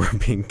smart kid. We're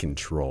being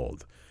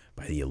controlled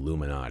by the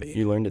Illuminati.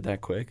 You learned it that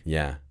quick?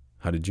 Yeah.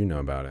 How did you know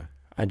about it?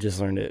 I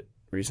just learned it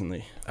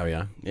recently. Oh,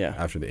 yeah? Yeah.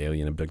 After the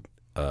alien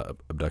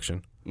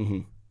abduction? Mm-hmm.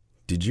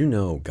 Did you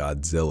know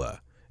Godzilla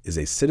is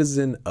a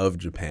citizen of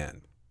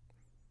Japan?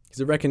 He's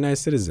a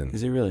recognized citizen.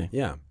 Is he really?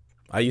 Yeah.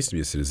 I used to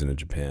be a citizen of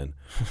Japan,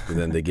 but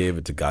then they gave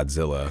it to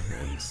Godzilla,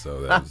 and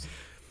so that was...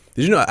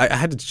 Did you know, I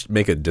had to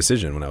make a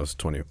decision when I was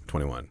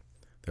 21.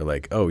 They're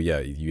like, oh, yeah,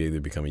 you either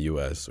become a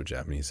U.S. or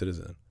Japanese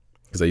citizen.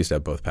 Because I used to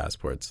have both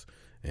passports,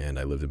 and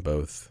I lived in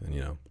both, and,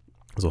 it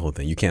was a whole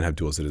thing. You can't have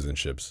dual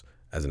citizenships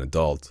as an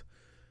adult.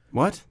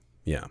 What?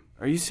 Yeah.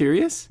 Are you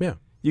serious? Yeah.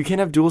 You can't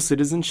have dual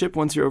citizenship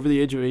once you're over the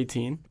age of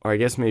 18? Or I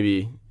guess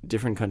maybe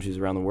different countries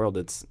around the world,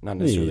 it's not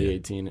necessarily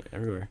 18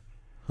 everywhere.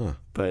 Huh.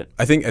 But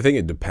I think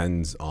it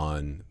depends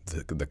on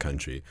the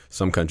country.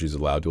 Some countries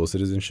allow dual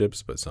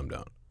citizenships, but some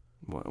don't.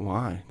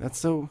 Why?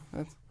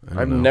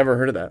 I've never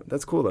heard of that.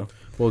 That's cool, though.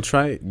 Well,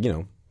 try,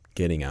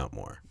 getting out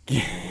more.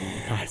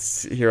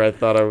 Here I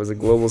thought I was a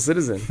global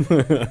citizen.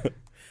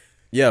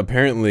 Yeah,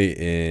 apparently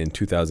in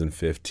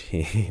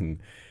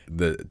 2015,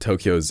 the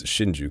Tokyo's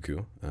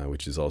Shinjuku,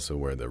 which is also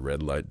where the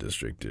red light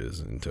district is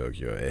in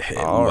Tokyo.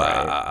 All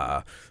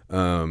right.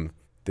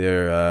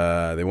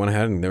 They went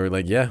ahead and they were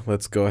like, yeah,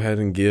 let's go ahead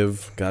and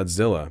give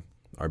Godzilla,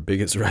 our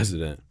biggest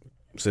resident,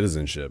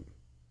 citizenship.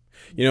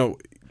 I think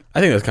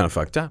that's kind of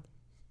fucked up.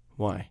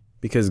 Why?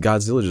 Because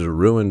Godzilla just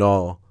ruined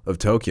all of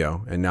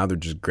Tokyo, and now they're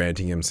just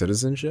granting him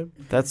citizenship?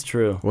 That's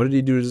true. What did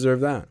he do to deserve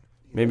that?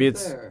 Maybe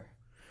it's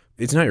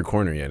not your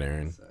corner yet,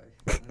 Aaron.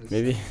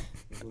 Maybe,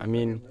 I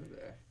mean,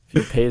 if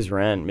he pays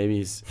rent, maybe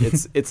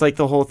it's like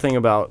the whole thing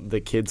about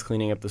the kids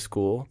cleaning up the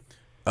school.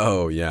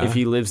 Oh, yeah. If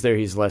he lives there,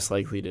 he's less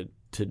likely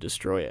to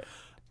destroy it.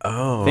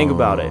 Oh. Think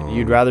about it.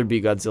 You'd rather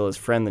be Godzilla's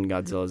friend than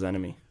Godzilla's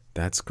enemy.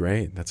 That's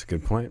great. That's a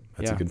good point.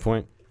 That's a good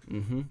point.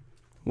 Mm-hmm.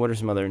 What are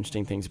some other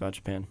interesting things about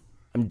Japan?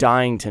 I'm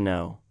dying to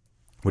know.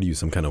 What are you,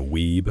 some kind of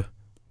weeb?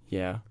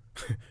 Yeah.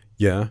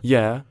 Yeah.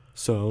 Yeah.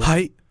 So.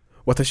 Hi.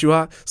 Watashi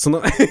wa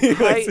sono.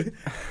 Hi.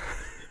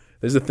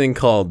 There's a thing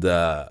called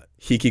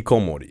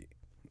hikikomori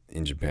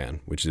in Japan,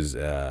 which is,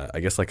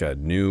 I guess, like a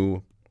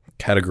new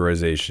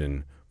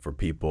categorization for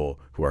people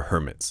who are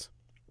hermits.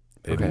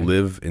 They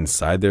live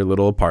inside their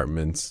little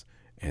apartments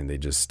and they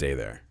just stay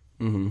there.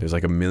 Mm-hmm. There's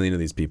like 1 million of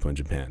these people in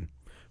Japan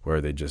where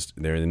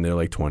they're in their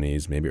like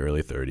 20s, maybe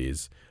early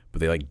 30s,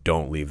 but they like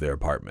don't leave their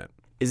apartment.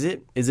 Is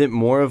it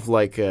more of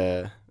like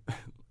a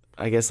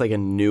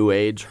new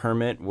age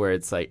hermit where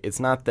it's like, it's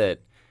not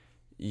that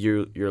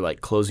you're like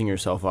closing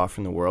yourself off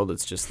from the world.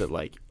 It's just that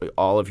like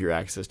all of your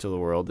access to the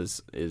world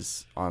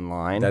is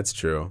online. That's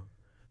true.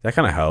 That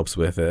kind of helps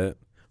with it.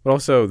 But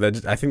also,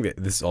 I think that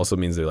this also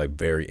means they're like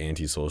very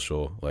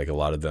antisocial. Like a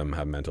lot of them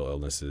have mental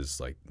illnesses,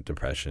 like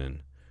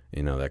depression,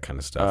 that kind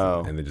of stuff.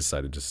 Oh. And they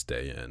decided to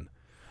stay in.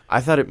 I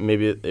thought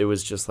it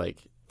was just like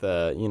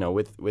the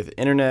with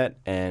internet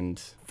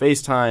and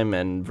FaceTime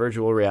and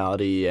virtual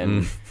reality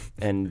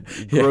and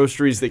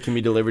groceries that can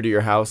be delivered to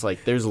your house.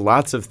 Like there's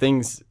lots of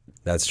things.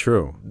 That's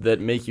true. That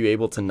make you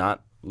able to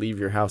not leave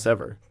your house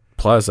ever.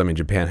 Plus, I mean,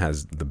 Japan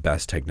has the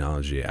best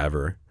technology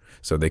ever,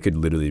 so they could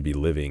literally be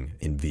living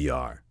in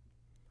VR.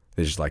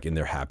 They're just like in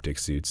their haptic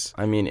suits.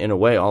 I mean, in a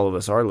way, all of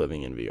us are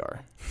living in VR.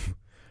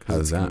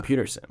 How's that?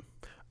 Computer sim.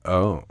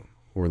 Oh,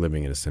 we're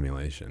living in a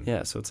simulation.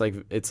 Yeah, so it's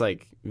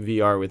like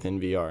VR within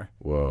VR.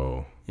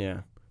 Whoa.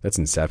 Yeah. That's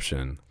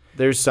Inception.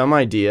 There's some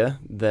idea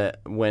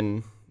that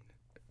when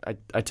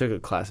I took a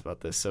class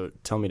about this, so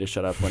tell me to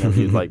shut up whenever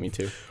you'd like me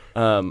to.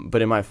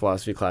 But in my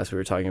philosophy class, we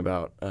were talking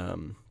about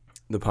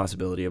the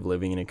possibility of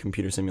living in a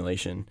computer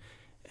simulation,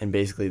 and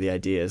basically the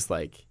idea is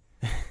like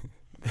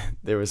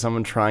there was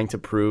someone trying to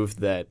prove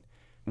that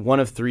one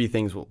of three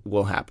things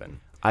will happen.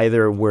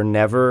 Either we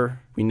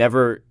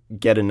never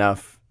get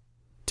enough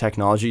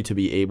technology to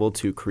be able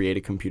to create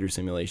a computer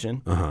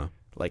simulation,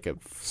 like a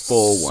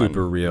full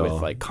super one real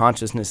with like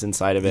consciousness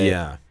inside of it.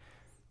 Yeah.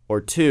 Or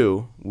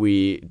 2,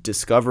 we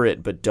discover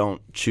it but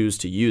don't choose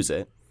to use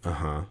it.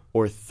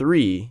 Or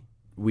 3,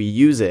 we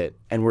use it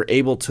and we're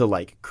able to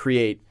like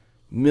create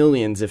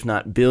millions, if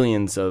not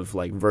billions, of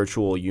like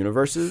virtual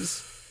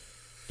universes.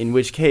 In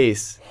which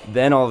case,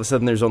 then all of a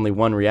sudden there's only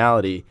one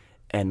reality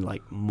and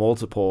like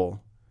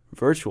multiple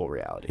virtual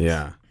realities.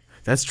 Yeah,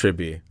 that's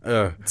trippy.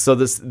 So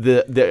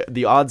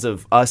the odds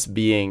of us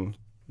being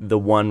the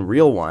one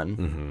real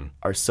one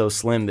are so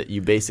slim that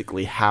you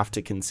basically have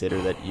to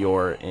consider that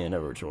you're in a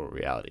virtual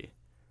reality.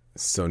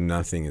 So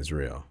nothing is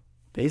real.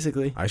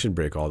 Basically. I should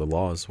break all the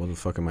laws. What the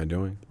fuck am I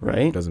doing?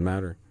 Right? Doesn't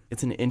matter.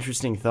 It's an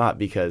interesting thought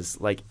because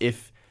like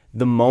if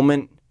the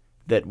moment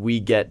that we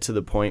get to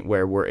the point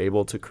where we're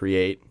able to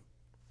create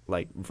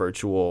like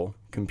virtual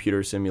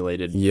computer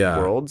simulated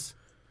worlds,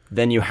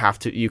 then you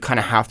kind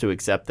of have to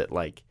accept that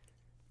like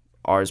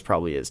ours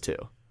probably is too.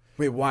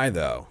 Wait, why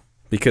though?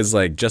 Because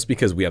like just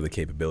because we have the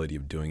capability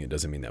of doing it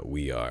doesn't mean that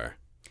we are.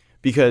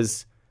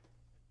 Because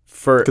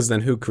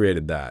then who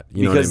created that?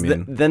 You know what I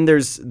mean? Then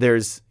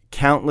there's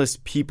countless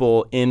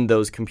people in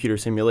those computer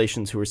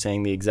simulations who are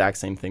saying the exact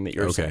same thing that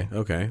you're saying.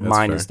 Okay.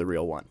 Mine fair. is the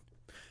real one.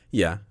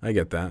 Yeah, I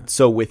get that.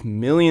 So with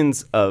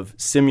millions of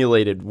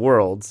simulated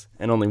worlds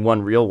and only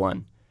one real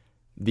one,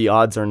 the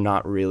odds are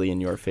not really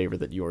in your favor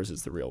that yours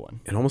is the real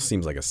one. It almost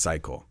seems like a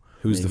cycle.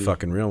 Who's the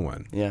fucking real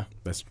one? Yeah.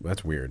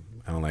 That's weird.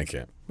 I don't like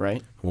it. Right?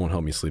 It won't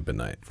help me sleep at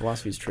night.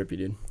 Philosophy's trippy,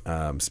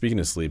 dude. Speaking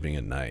of sleeping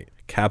at night,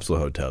 capsule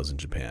hotels in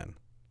Japan.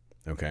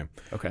 Okay.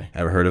 Okay.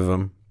 Ever heard of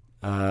them?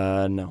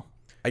 No.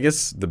 I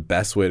guess the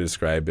best way to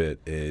describe it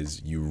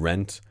is you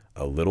rent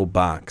a little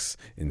box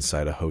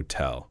inside a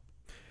hotel.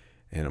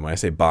 And when I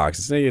say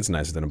box, it's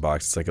nicer than a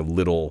box. It's like a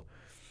little...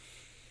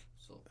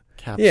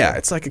 Capsule. Yeah,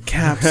 it's like a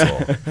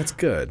capsule. That's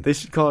good. They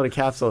should call it a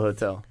capsule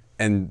hotel.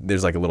 And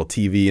there's like a little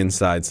TV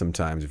inside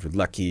sometimes if you're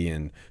lucky.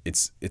 And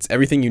it's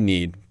everything you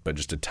need, but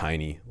just a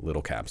tiny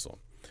little capsule.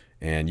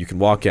 And you can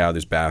walk out.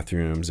 There's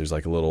bathrooms. There's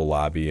like a little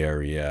lobby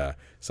area.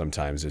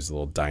 Sometimes there's a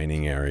little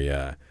dining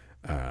area.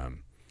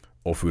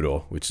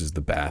 Ofuro, which is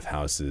the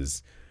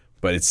bathhouses.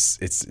 But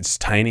it's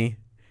tiny.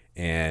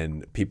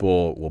 And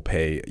people will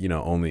pay,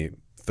 only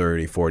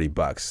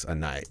 $30-$40 a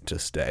night to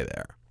stay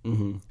there.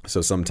 Mm-hmm.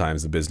 So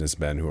sometimes the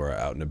businessmen who are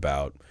out and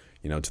about,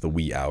 to the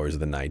wee hours of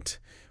the night,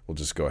 will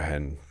just go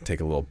ahead and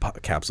take a little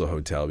capsule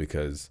hotel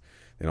because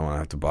they don't want to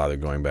have to bother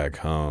going back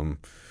home.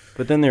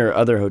 But then there are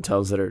other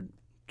hotels that are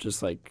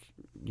just like,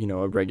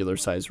 a regular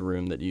size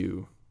room that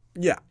you...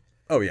 Yeah.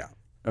 Oh, yeah.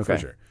 Okay. For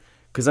sure.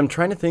 Because I'm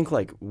trying to think,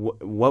 like,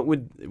 what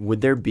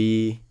would there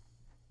be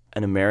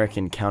an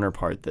American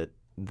counterpart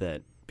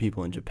that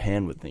people in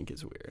Japan would think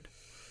is weird?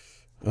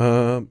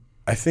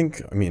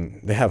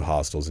 They have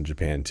hostels in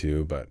Japan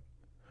too, but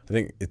I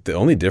think the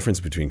only difference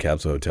between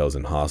capsule hotels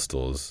and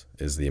hostels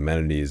is the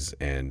amenities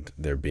and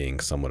there being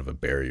somewhat of a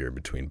barrier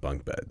between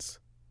bunk beds.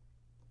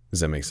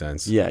 Does that make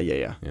sense? Yeah.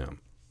 Yeah.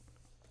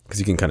 Because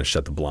you can kind of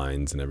shut the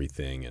blinds and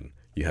everything, and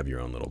you have your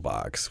own little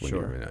box when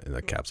you're in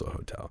a capsule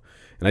hotel.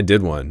 And I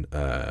did one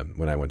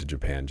when I went to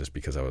Japan just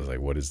because I was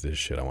like, what is this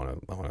shit? I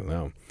want to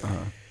know.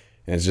 Uh-huh.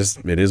 And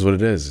it is what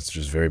it is. It's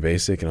just very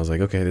basic. And I was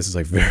like, okay, this is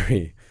like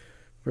very...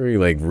 very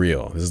like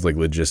real. This is like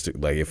logistic.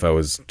 Like if I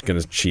was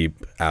gonna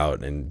cheap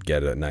out and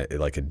get a night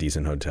like a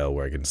decent hotel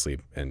where I can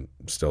sleep and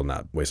still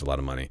not waste a lot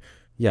of money,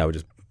 I would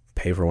just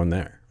pay for one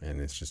there,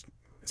 and it's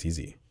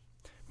easy.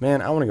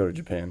 Man, I want to go to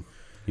Japan.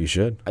 You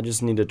should. I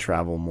just need to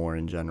travel more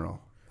in general.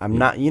 I'm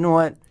not. You know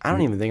what? I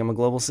don't even think I'm a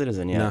global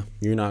citizen yet. No,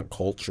 you're not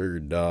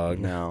cultured, dog.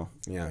 No.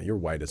 Yeah, you're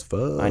white as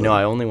fuck. I know.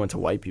 I only went to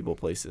white people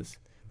places.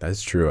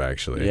 That's true,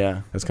 actually.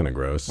 Yeah. That's kind of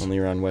gross. Only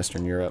around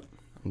Western Europe.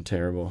 I'm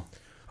terrible.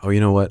 Oh, you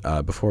know what?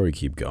 Before we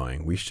keep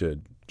going, we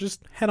should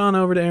just head on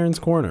over to Aaron's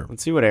Corner.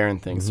 Let's see what Aaron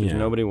thinks. There's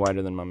nobody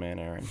whiter than my man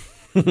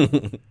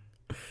Aaron.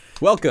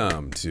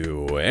 Welcome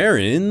to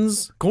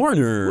Aaron's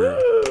Corner. Woo!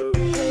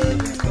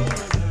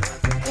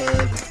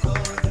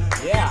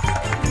 Yeah.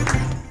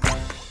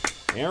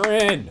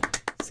 Aaron.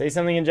 Say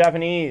something in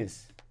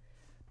Japanese.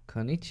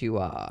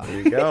 Konnichiwa.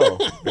 There you go.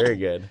 Very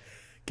good.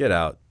 Get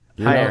out.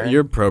 Hi, Aaron.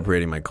 You're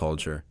appropriating my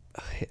culture.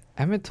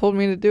 Emmett told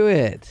me to do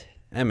it.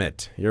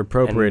 Emmett, you're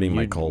appropriating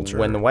my culture.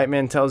 When the white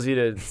man tells you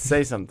to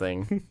say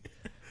something,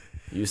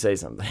 you say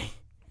something.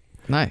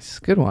 Nice.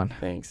 Good one.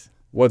 Thanks.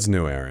 What's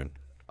new, Aaron?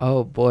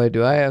 Oh boy,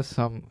 do I have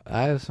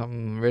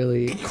some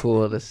really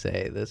cool to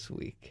say this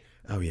week.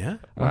 Oh yeah?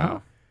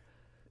 Wow.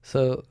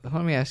 So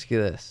let me ask you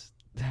this.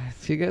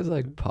 Do you guys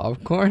like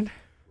popcorn?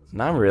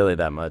 Not really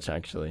that much,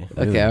 actually.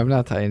 Okay, I'm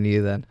not talking to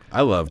you then.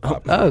 I love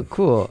popcorn. Oh,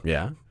 cool.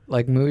 Yeah?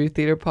 Like movie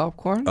theater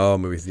popcorn? Oh,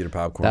 movie theater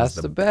popcorn That's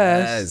is the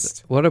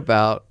best. What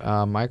about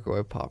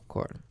microwave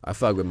popcorn? I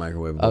fuck with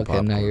microwave Okay,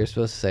 popcorn. now you're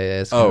supposed to say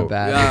it's kind of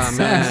bad. Oh,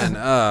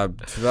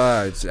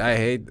 man. I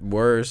hate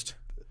worst.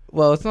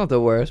 Well, it's not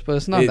the worst, but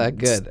it's not that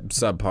It's good.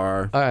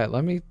 subpar. All right,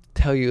 let me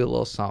tell you a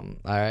little something.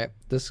 All right,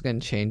 this is gonna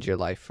change your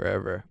life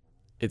forever.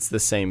 It's the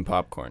same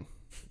popcorn.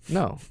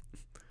 No,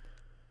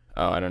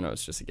 Oh, I don't know.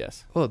 It's just a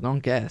guess. well, don't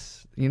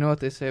guess. You know what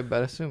they say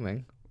about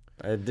assuming.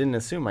 I didn't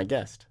assume. I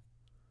guessed.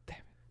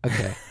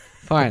 Okay,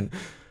 fine.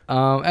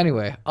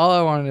 Anyway, all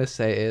I wanted to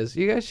say is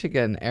you guys should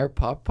get an Air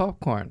Pop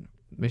popcorn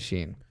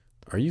machine.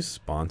 Are you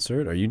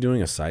sponsored? Are you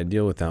doing a side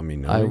deal without me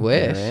knowing? I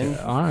wish. Aaron?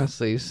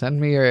 Honestly,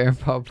 send me your Air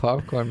Pop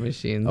popcorn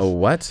machines. Oh,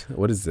 what?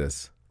 What is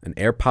this? An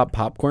Air Pop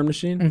popcorn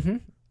machine? Mm-hmm.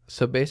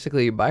 So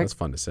basically, you buy That's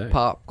fun to say.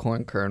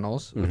 popcorn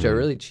kernels, which are Mhm.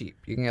 really cheap.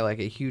 You can get like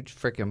a huge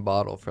freaking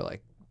bottle for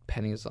like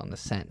pennies on the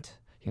cent.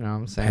 You know what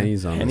I'm saying?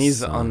 Pennies on Pennies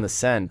the on the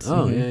cent.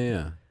 Oh, Mhm.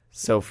 yeah.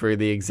 So for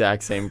the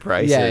exact same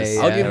prices.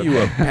 Yeah. I'll give you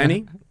a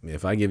penny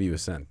if I give you a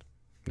cent.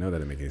 No, that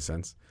didn't make any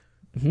sense.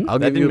 Mhm. I'll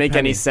That give you didn't a make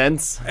penny. any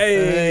sense.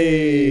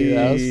 Hey,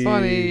 that was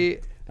funny.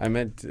 I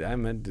meant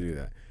to do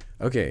that.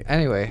 Okay.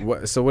 Anyway,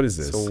 So what is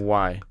this? So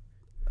why?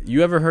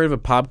 You ever heard of a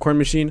popcorn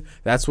machine?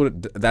 That's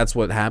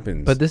what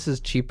happens. but this is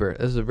cheaper.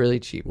 This is really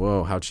cheap.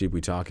 Whoa, how cheap we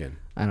talking?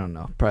 I don't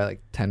know, probably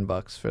like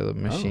 $10 for the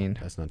machine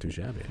Oh, that's not too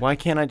shabby. Why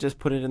can't I just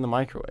put it in the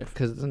microwave?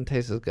 because it doesn't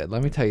taste as good.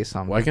 Let me tell you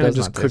something. Why can't I does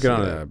just not cook taste it as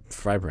on good. a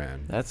fry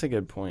pan? That's a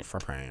good point. Fry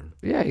pan.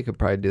 Yeah, you could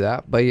probably do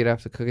that, but you'd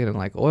have to cook it in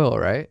like oil,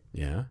 right?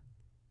 Yeah.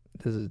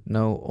 This is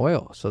no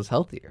oil, so it's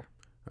healthier.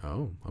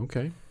 Oh,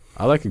 okay.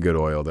 I like a good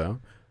oil though.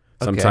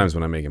 Sometimes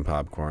when I'm making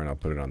popcorn, I'll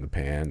put it on the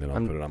pan and I'll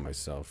put it on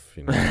myself.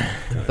 You know,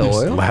 kinda The just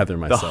oil? lather The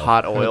myself.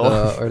 hot oil.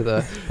 Or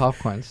the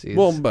popcorn seeds.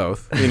 Well,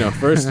 both. You know,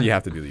 first you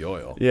have to do the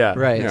oil. Yeah.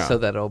 right, yeah. so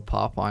that it'll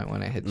pop on it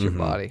when it hits your Mhm.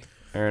 body.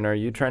 Aaron, are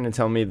you trying to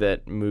tell me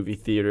that movie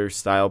theater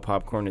style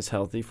popcorn is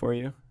healthy for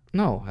you?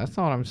 No, that's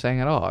not what I'm saying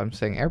at all. I'm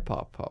saying Air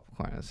Pop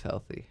popcorn is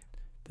healthy.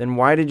 Then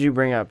why did you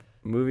bring up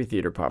movie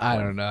theater popcorn? I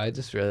don't know. I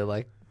just really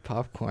like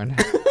popcorn.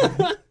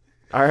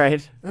 All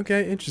right.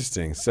 Okay,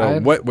 interesting. So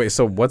wait,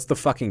 so what's the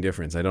fucking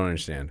difference? I don't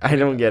understand. I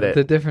don't get it.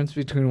 The difference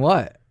between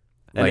what?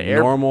 An Like air-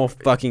 normal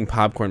fucking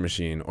popcorn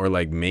machine or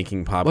like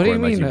making popcorn What do you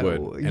like mean? you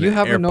would. and You an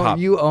have air a pop-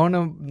 you own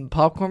a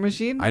popcorn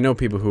machine? I know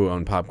people who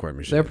own popcorn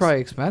machines. They're probably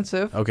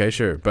expensive. Okay,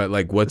 sure. But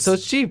like what's So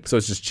it's cheap. so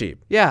it's just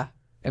cheap. Yeah.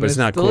 And But it's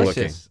not cool looking.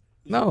 delicious.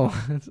 No,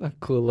 it's not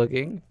cool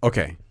looking.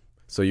 Okay.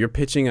 So you're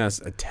pitching us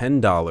a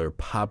 $10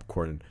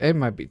 popcorn. It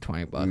might be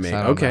 $20. I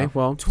don't Okay, know.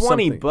 well,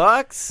 20 something.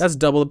 bucks? That's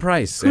double the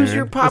price. Who's Aaron.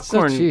 your so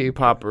popcorn cheap.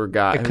 popper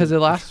guy? Because it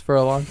lasts for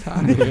a long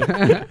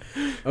time.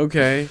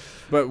 Okay,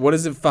 but what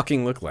does it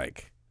fucking look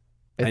like?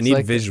 I It's need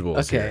like-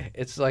 visuals Okay, here.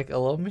 it's like a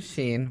little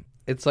machine.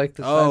 It's like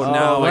the Oh, size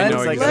now I know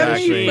Let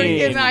exactly. me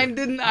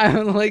freaking,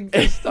 I'm like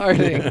just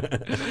starting.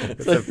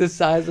 It's like the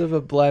size of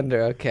a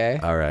blender, okay?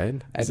 All right.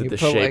 And Is it you the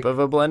put, shape like, of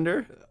a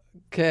blender?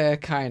 Okay,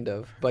 kind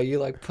of. But you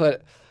like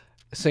put,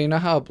 so you know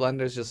how a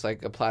blender is just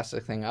like a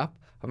plastic thing up?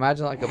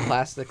 Imagine like a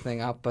plastic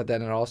thing up, but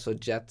then it also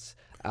jets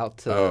out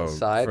to the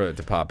side for it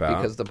to pop out.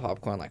 because the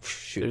popcorn like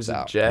shoots There's a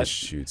out. it jet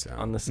shoots out.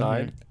 on the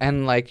side. Mhm.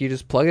 And like you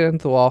just plug it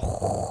into the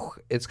wall.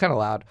 It's kind of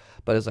loud,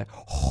 but it's like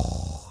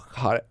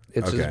hot.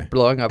 It's Okay. just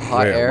blowing up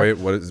hot wait, air. Wait,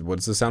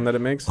 what's the sound that it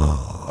makes?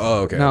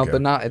 Oh, okay. No, okay.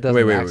 but not. It doesn't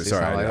Wait, actually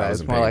sorry, sound like I that.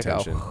 It's wasn't more paying like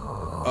attention.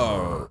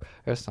 Oh,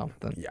 or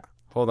something. yeah.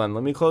 Hold on,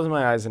 let me close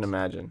my eyes and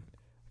imagine.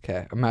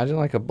 Okay, imagine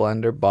like a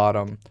blender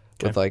bottom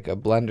with like a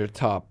blender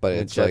top, but It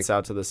it's jets like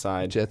out to the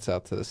side. jets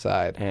out to the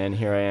side, And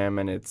here I am,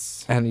 and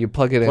it's... and you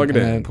plug it in. Plug it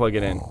and in. then- Plug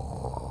it in.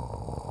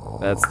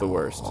 That's the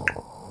worst.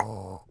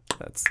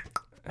 That's...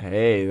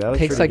 Hey, that was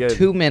takes pretty like good.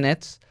 2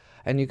 minutes,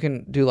 and you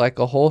can do like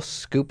a whole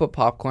scoop of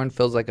popcorn.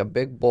 Fills like a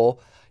big bowl.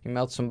 You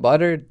melt some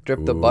butter,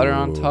 drip the butter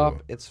on top.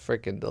 Ooh. It's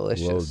freaking Well,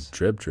 delicious.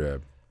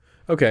 drip.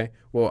 Okay.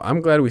 Well, I'm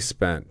glad we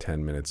spent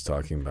 10 minutes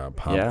talking about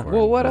popcorn. Yeah.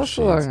 Well, what else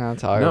was I machines. going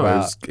to talk No,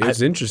 about? it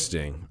was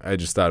interesting. I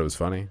just thought it was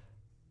funny.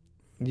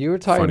 You were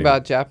talking funny.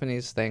 about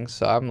Japanese things,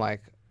 so I'm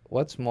like,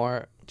 what's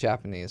more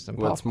Japanese than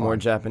What's popcorn? more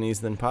Japanese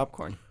than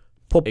popcorn?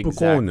 Popcorn.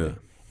 Exactly.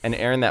 And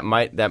Aaron, that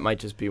might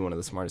just be one of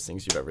the smartest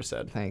things you've ever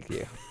said. Thank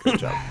you. Good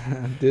job.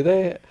 Do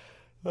they?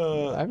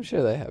 I'm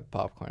sure they have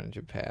popcorn in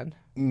Japan.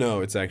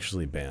 No, it's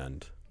actually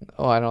banned.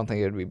 Oh, I don't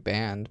think it would be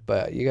banned,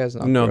 but you guys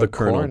know. No, grow the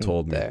colonel corn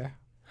told me. there.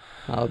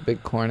 A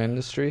big corn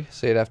industry,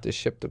 so you'd have to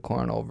ship the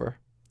corn over.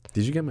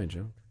 Did you get my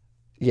joke?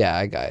 Yeah,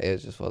 I got it. It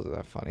just wasn't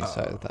that funny,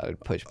 so I thought I'd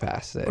push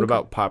past it. What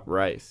about pop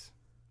rice?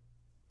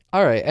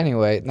 All right.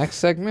 Anyway, next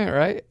segment,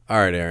 right? All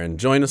right, Aaron,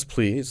 join us,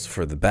 please,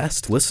 for the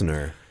best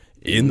listener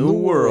in the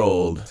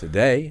world.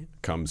 Today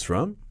comes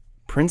from...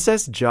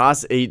 Princess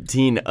Joss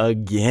 18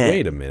 again.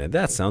 Wait a minute,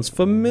 that sounds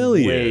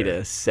familiar. Wait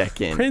a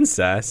second.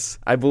 Princess.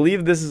 I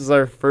believe this is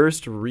our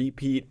first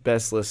repeat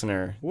best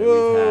listener that we've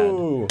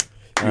Whoa.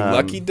 You Um,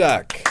 lucky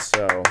duck. had.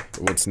 So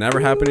Well, it's never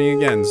happening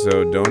again,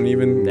 so don't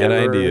even get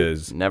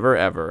ideas. Never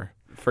ever.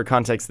 For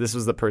context, this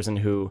was the person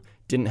who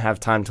didn't have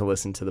time to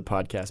listen to the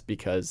podcast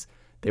because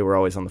they were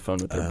always on the phone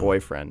with their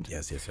boyfriend.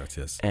 Yes.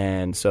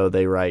 And so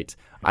they write,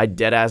 I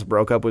deadass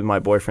broke up with my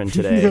boyfriend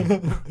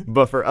today,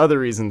 but for other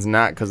reasons,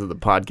 not because of the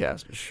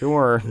podcast.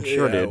 Sure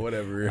Yeah, did.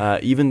 whatever.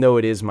 Even though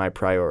it is my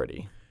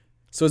priority.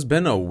 So it's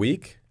been a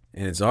week?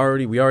 And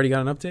we already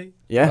got an update?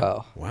 Yeah.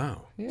 Oh,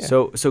 Wow. yeah.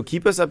 So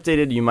keep us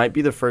updated. You might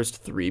be the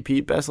first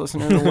three-peat best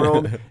listener in the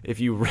world if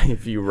you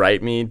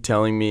write me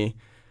telling me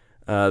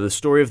the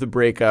story of the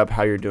breakup,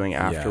 how you're doing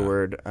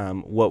afterward,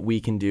 what we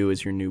can do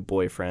as your new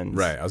boyfriends.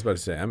 Right. I was about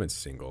to say, I'm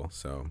single,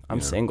 so.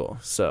 I'm single,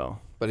 so.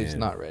 But he's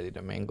not ready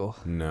to mingle.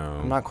 No.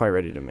 I'm not quite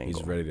ready to mingle.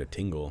 He's ready to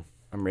tingle.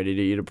 I'm ready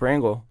to eat a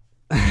Pringle.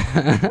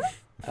 I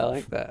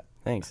like that.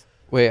 Thanks.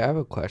 Wait, I have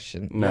a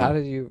question. No. How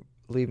did you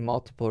leave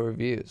multiple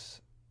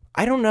reviews?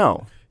 I don't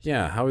know.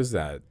 Yeah, how is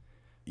that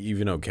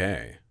even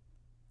okay?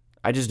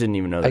 I just didn't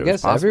even know that I it was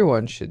guess possible.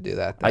 everyone should do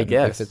that. Then, I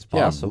guess. if it's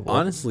possible. Yeah,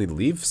 honestly,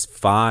 leave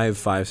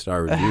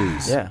 5-star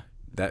reviews. Yeah.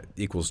 That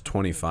equals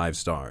 25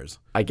 stars.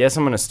 I guess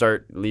I'm going to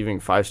start leaving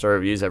 5-star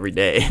reviews every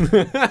day. Is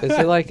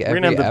it like We're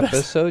gonna every have the best-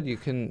 episode you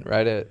can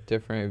write a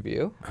different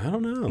review? I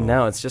don't know.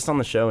 No, it's just on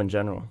the show in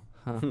general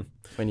Huh.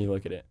 when you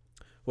look at it.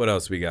 What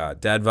else we got?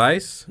 Dad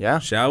Vice? Yeah.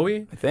 Shall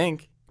we? I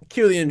think.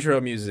 Cue the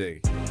intro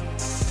music.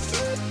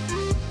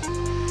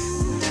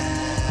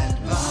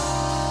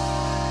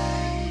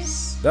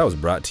 That was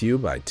brought to you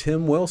by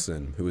Tim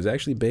Wilson, who is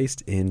actually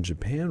based in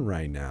Japan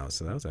right now.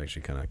 So that was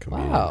actually kind of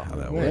convenient Wow. how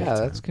that worked. Yeah,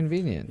 that's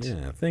convenient.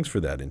 Yeah, thanks for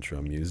that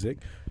intro music.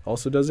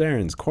 Also does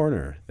Aaron's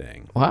Corner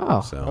thing. Wow.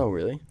 So Oh,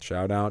 really?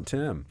 shout out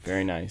Tim.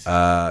 Very nice.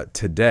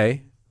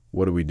 Today,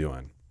 what are we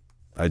doing?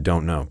 I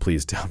don't know.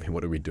 Please tell me,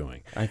 what are we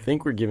doing? I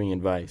think we're giving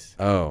advice.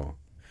 Oh.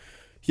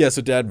 Yeah,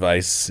 so Dad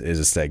Vice is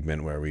a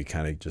segment where we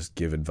kind of just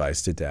give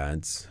advice to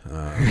dads.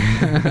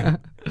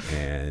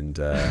 And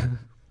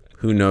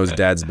who knows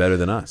dad's better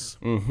than us?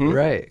 Mm-hmm.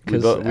 Right,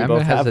 because we both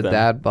Emmett has have a them.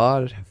 dad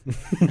bod.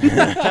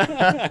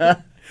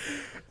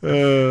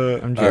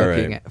 I'm all right.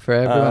 joking. For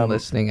everyone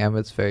listening,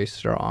 Emmett's very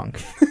strong.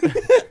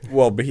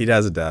 Well, but he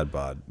has a dad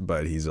bod,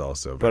 but he's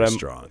also very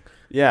strong.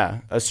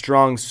 Yeah, a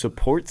strong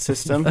support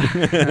system,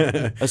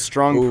 a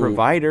strong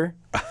provider.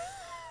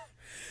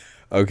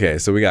 Okay,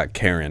 so we got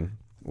Karen.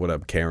 What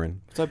up,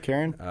 Karen? What's up,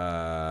 Karen?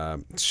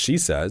 She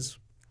says,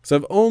 so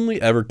I've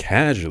only ever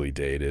casually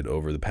dated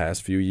over the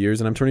past few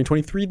years, and I'm turning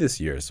 23 this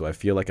year, so I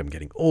feel like I'm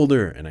getting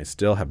older, and I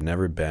still have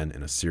never been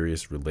in a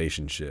serious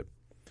relationship.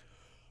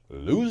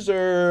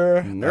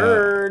 Loser.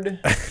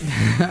 Nerd.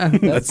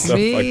 That's so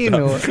mean.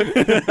 fucked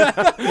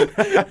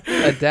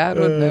A dad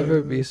would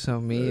never be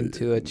so mean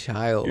to a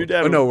child. Your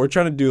dad. Oh, no, we're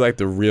trying to do like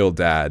the real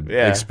dad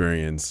Yeah.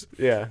 experience.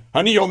 Yeah.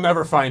 Honey, you'll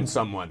never find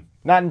someone.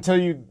 Not until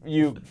you.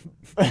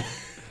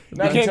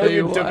 Not until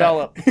you what?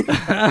 develop.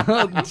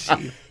 Oh,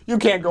 gee. You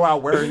can't go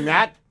out wearing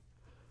that.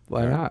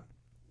 Why not?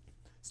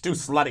 It's too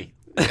slutty.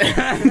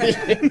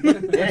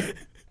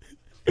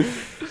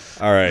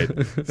 All right.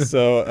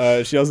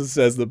 So she also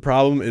says the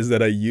problem is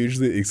that I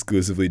usually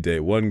exclusively date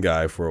one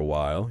guy for a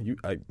while.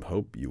 I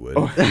hope you would.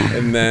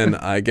 And then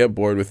I get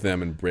bored with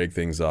them and break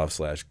things off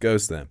 /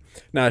 ghost them.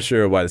 Not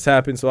sure why this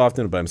happens so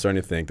often, but I'm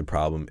starting to think the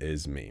problem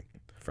is me.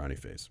 Frowny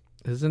face.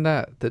 Isn't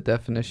that the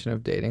definition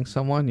of dating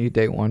someone? You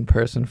date one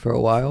person for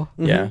a while?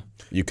 Yeah,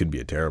 You could be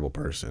a terrible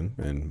person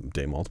and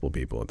date multiple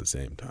people at the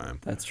same time.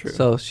 that's true.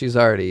 So she's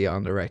already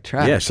on the right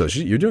track. Yeah, so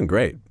you're doing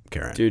great,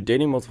 Karen. Dude,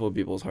 dating multiple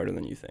people is harder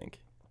than you think.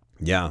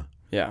 Yeah.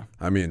 Yeah,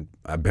 I mean,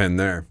 I've been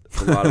there.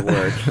 it's a lot of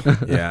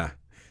work. Yeah.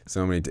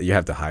 So many you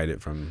have to hide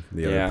it from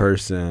the other Yeah.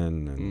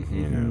 person and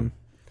you Mhm. know.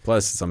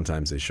 Plus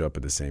sometimes they show up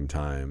at the same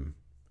time.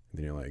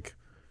 Then you're like,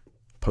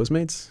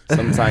 Postmates?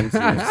 Sometimes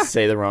you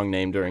say the wrong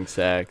name during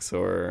sex,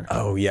 or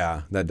Oh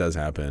yeah, that does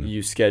happen.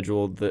 you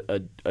scheduled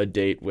a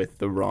date with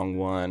the wrong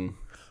one.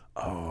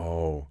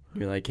 Oh,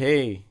 You're like,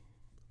 hey,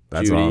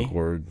 that's Judy.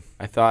 awkward.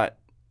 I thought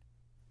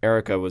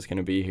Erica was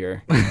gonna be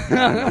here.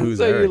 Who's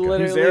So you Erica?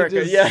 literally Who's Erica?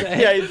 just Yeah,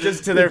 say, yeah,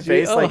 just to their Did you-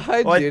 face. Oh, like,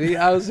 hi, "What?" Judy.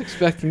 I was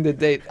expecting to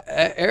date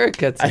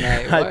Erica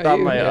tonight. Why I are thought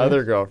you my here?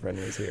 other girlfriend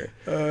was here.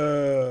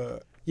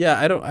 Yeah,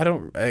 I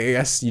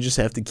guess you just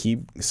have to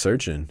keep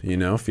searching, you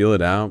know, feel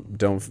it out.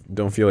 Don't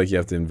feel like you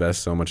have to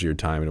invest so much of your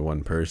time into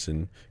one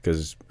person,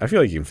 because I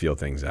feel like you can feel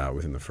things out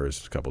within the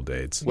first couple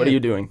dates. What are you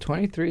doing?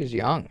 23 is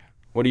young.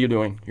 What are you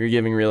doing? You're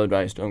giving real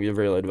advice. Don't give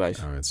real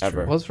advice. Oh, it's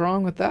ever. true. What's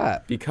wrong with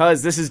that?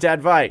 Because this is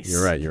Dad Vice.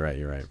 You're right.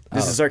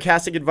 This is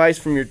sarcastic advice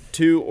from your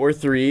 2 or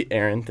 3,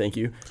 Aaron, thank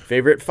you,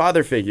 favorite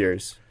father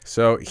figures.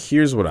 So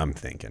here's what I'm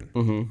thinking.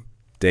 Mm-hmm.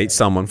 Date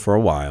someone for a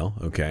while,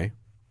 okay?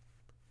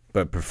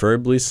 But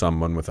preferably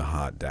someone with a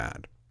hot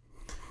dad.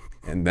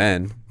 And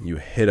then you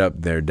hit up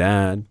their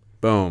dad.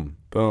 Boom.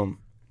 Boom.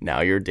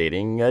 Now you're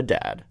dating a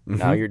dad.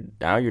 Now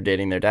you're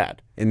dating their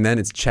dad. And then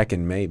it's check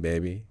and mate,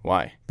 baby.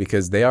 Why?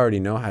 Because they already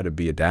know how to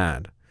be a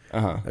dad,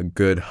 Uh-huh. a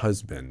good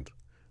husband.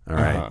 All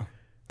right. Uh-huh.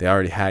 They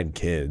already had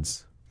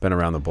kids, been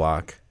around the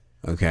block.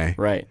 Okay.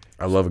 Right.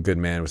 I love a good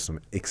man with some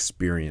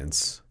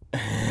experience.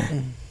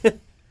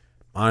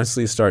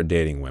 Honestly, start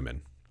dating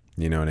women.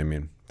 You know what I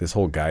mean? This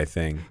whole guy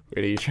thing.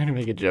 Wait, are you trying to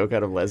make a joke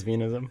out of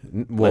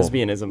lesbianism? Well,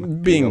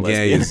 Lesbianism. Being a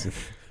gay lesbian.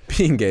 is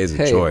being gay is a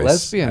Hey, choice.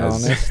 let's be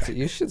as- honest.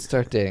 You should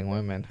start dating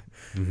women.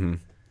 Mhm.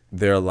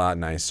 They're a lot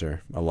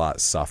nicer, a lot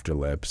softer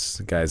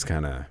lips. Guys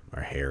kind of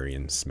are hairy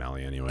and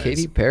smelly, anyways.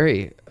 Katy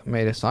Perry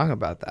made a song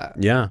about that.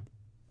 Yeah,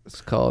 It's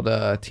called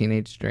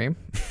Teenage Dream.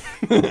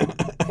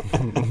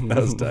 that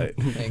was tight.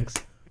 Thanks.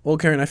 Well,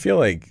 Karen, I feel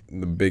like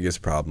the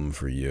biggest problem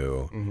for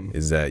you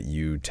is that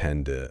you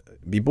tend to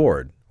be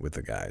bored with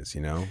the guys,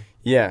 you know?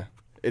 Yeah.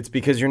 It's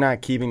because you're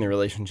not keeping the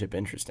relationship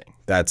interesting.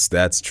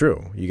 That's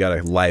true. You got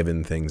to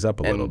liven things up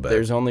a little bit.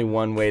 There's only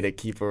one way to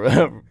keep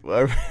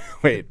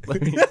wait,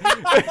 let me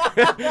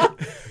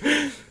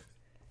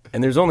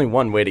And there's only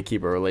one way to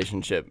keep a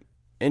relationship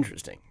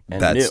interesting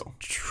and That's new.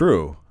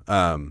 true.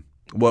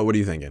 What are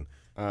you thinking?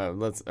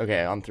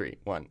 Okay, on 3.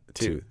 1,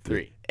 2, Two,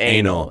 3.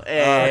 Anal.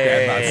 Hey,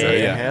 Okay, I thought so,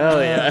 yeah.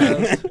 Hell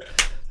yeah.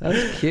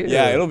 That's cute.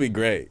 Yeah, it'll be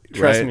great.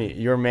 Trust right? me,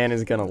 your man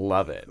is gonna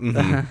love it.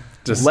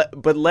 Just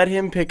But let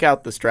him pick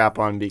out the strap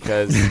on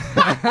because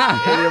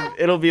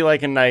it'll be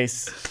like a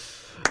nice,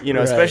 Right.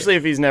 especially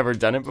if he's never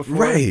done it before.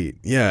 right.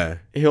 Yeah.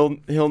 He'll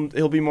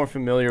be more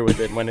familiar with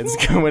it when it's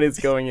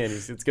going in.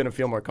 It's gonna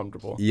feel more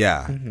comfortable.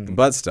 Yeah. The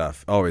butt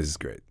stuff always is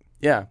great.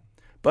 Yeah,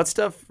 butt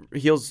stuff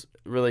heals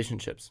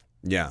relationships.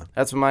 Yeah.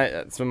 That's what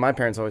my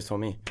parents always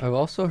told me. I've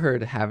also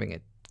heard having a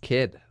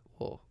kid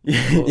will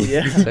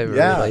Yeah. save a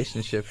Yeah.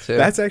 relationship too.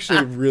 That's actually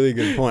a really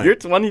good point. You're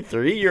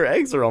 23. Your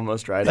eggs are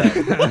almost dried up.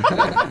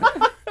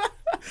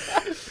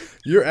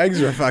 Your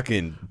eggs are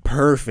fucking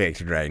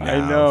perfect right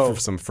now. I know. For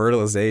some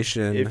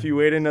fertilization. If you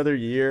wait another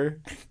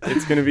year,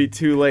 it's gonna be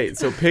too late.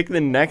 So pick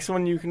the next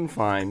one you can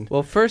find.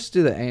 Well, first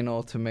do the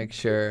anal to make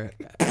sure,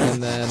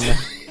 and then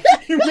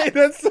You made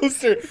that so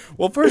serious.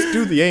 Well, first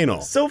do the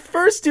anal. So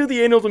first do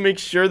the anal to make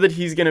sure that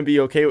he's gonna be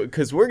okay,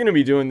 because we're gonna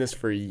be doing this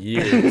for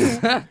years.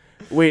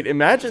 Wait,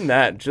 imagine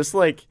that. Just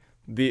like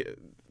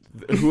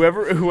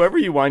whoever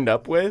you wind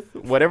up with,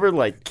 whatever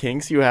like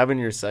kinks you have in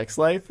your sex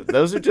life,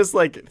 those are just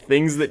like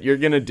things that you're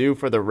gonna do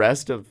for the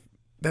rest of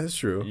That's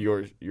true.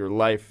 your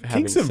life.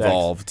 having Kinks sex.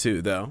 evolve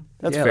too, though.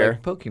 That's yeah, fair.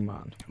 like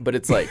Pokemon. But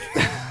it's like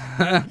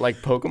like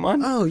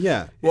Pokemon. Oh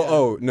yeah. Well,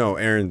 oh no,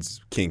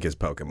 Aaron's kink is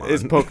Pokemon.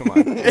 Is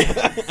Pokemon.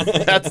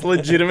 That's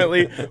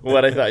legitimately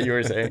what I thought you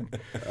were saying.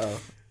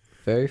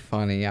 Very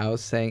funny. I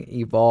was saying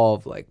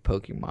evolve like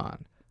Pokemon.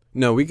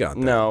 No, we got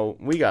that. No,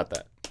 we got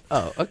that.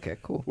 Oh, okay,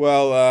 cool.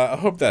 Well, I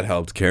hope that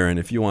helped, Karen.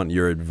 If you want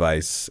your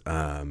advice,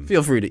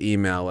 feel free to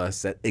email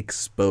us at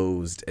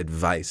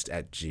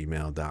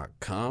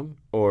exposedadvice@gmail.com.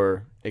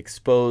 Or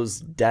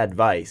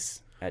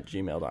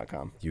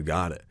exposedadvice@gmail.com. You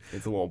got it.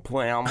 It's a little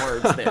play on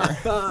words there.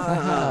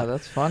 Ah,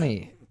 that's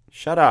funny.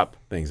 Shut up.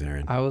 Thanks,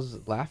 Aaron. I was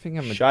laughing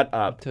at Shut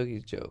up.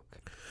 Togi's joke.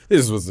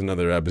 This was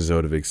another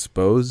episode of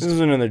Exposed. This is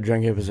another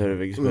drunk episode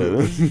of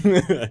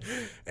Exposed.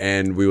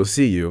 And we will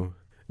see you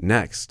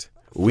next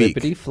week.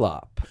 Flippity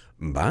flop.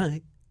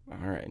 Bye. All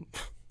right.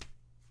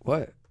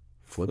 What?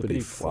 Flippity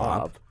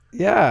flop.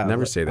 Yeah.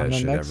 Never say that on the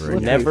shit next ever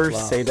Flippity again. Never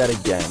Flop. say that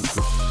again.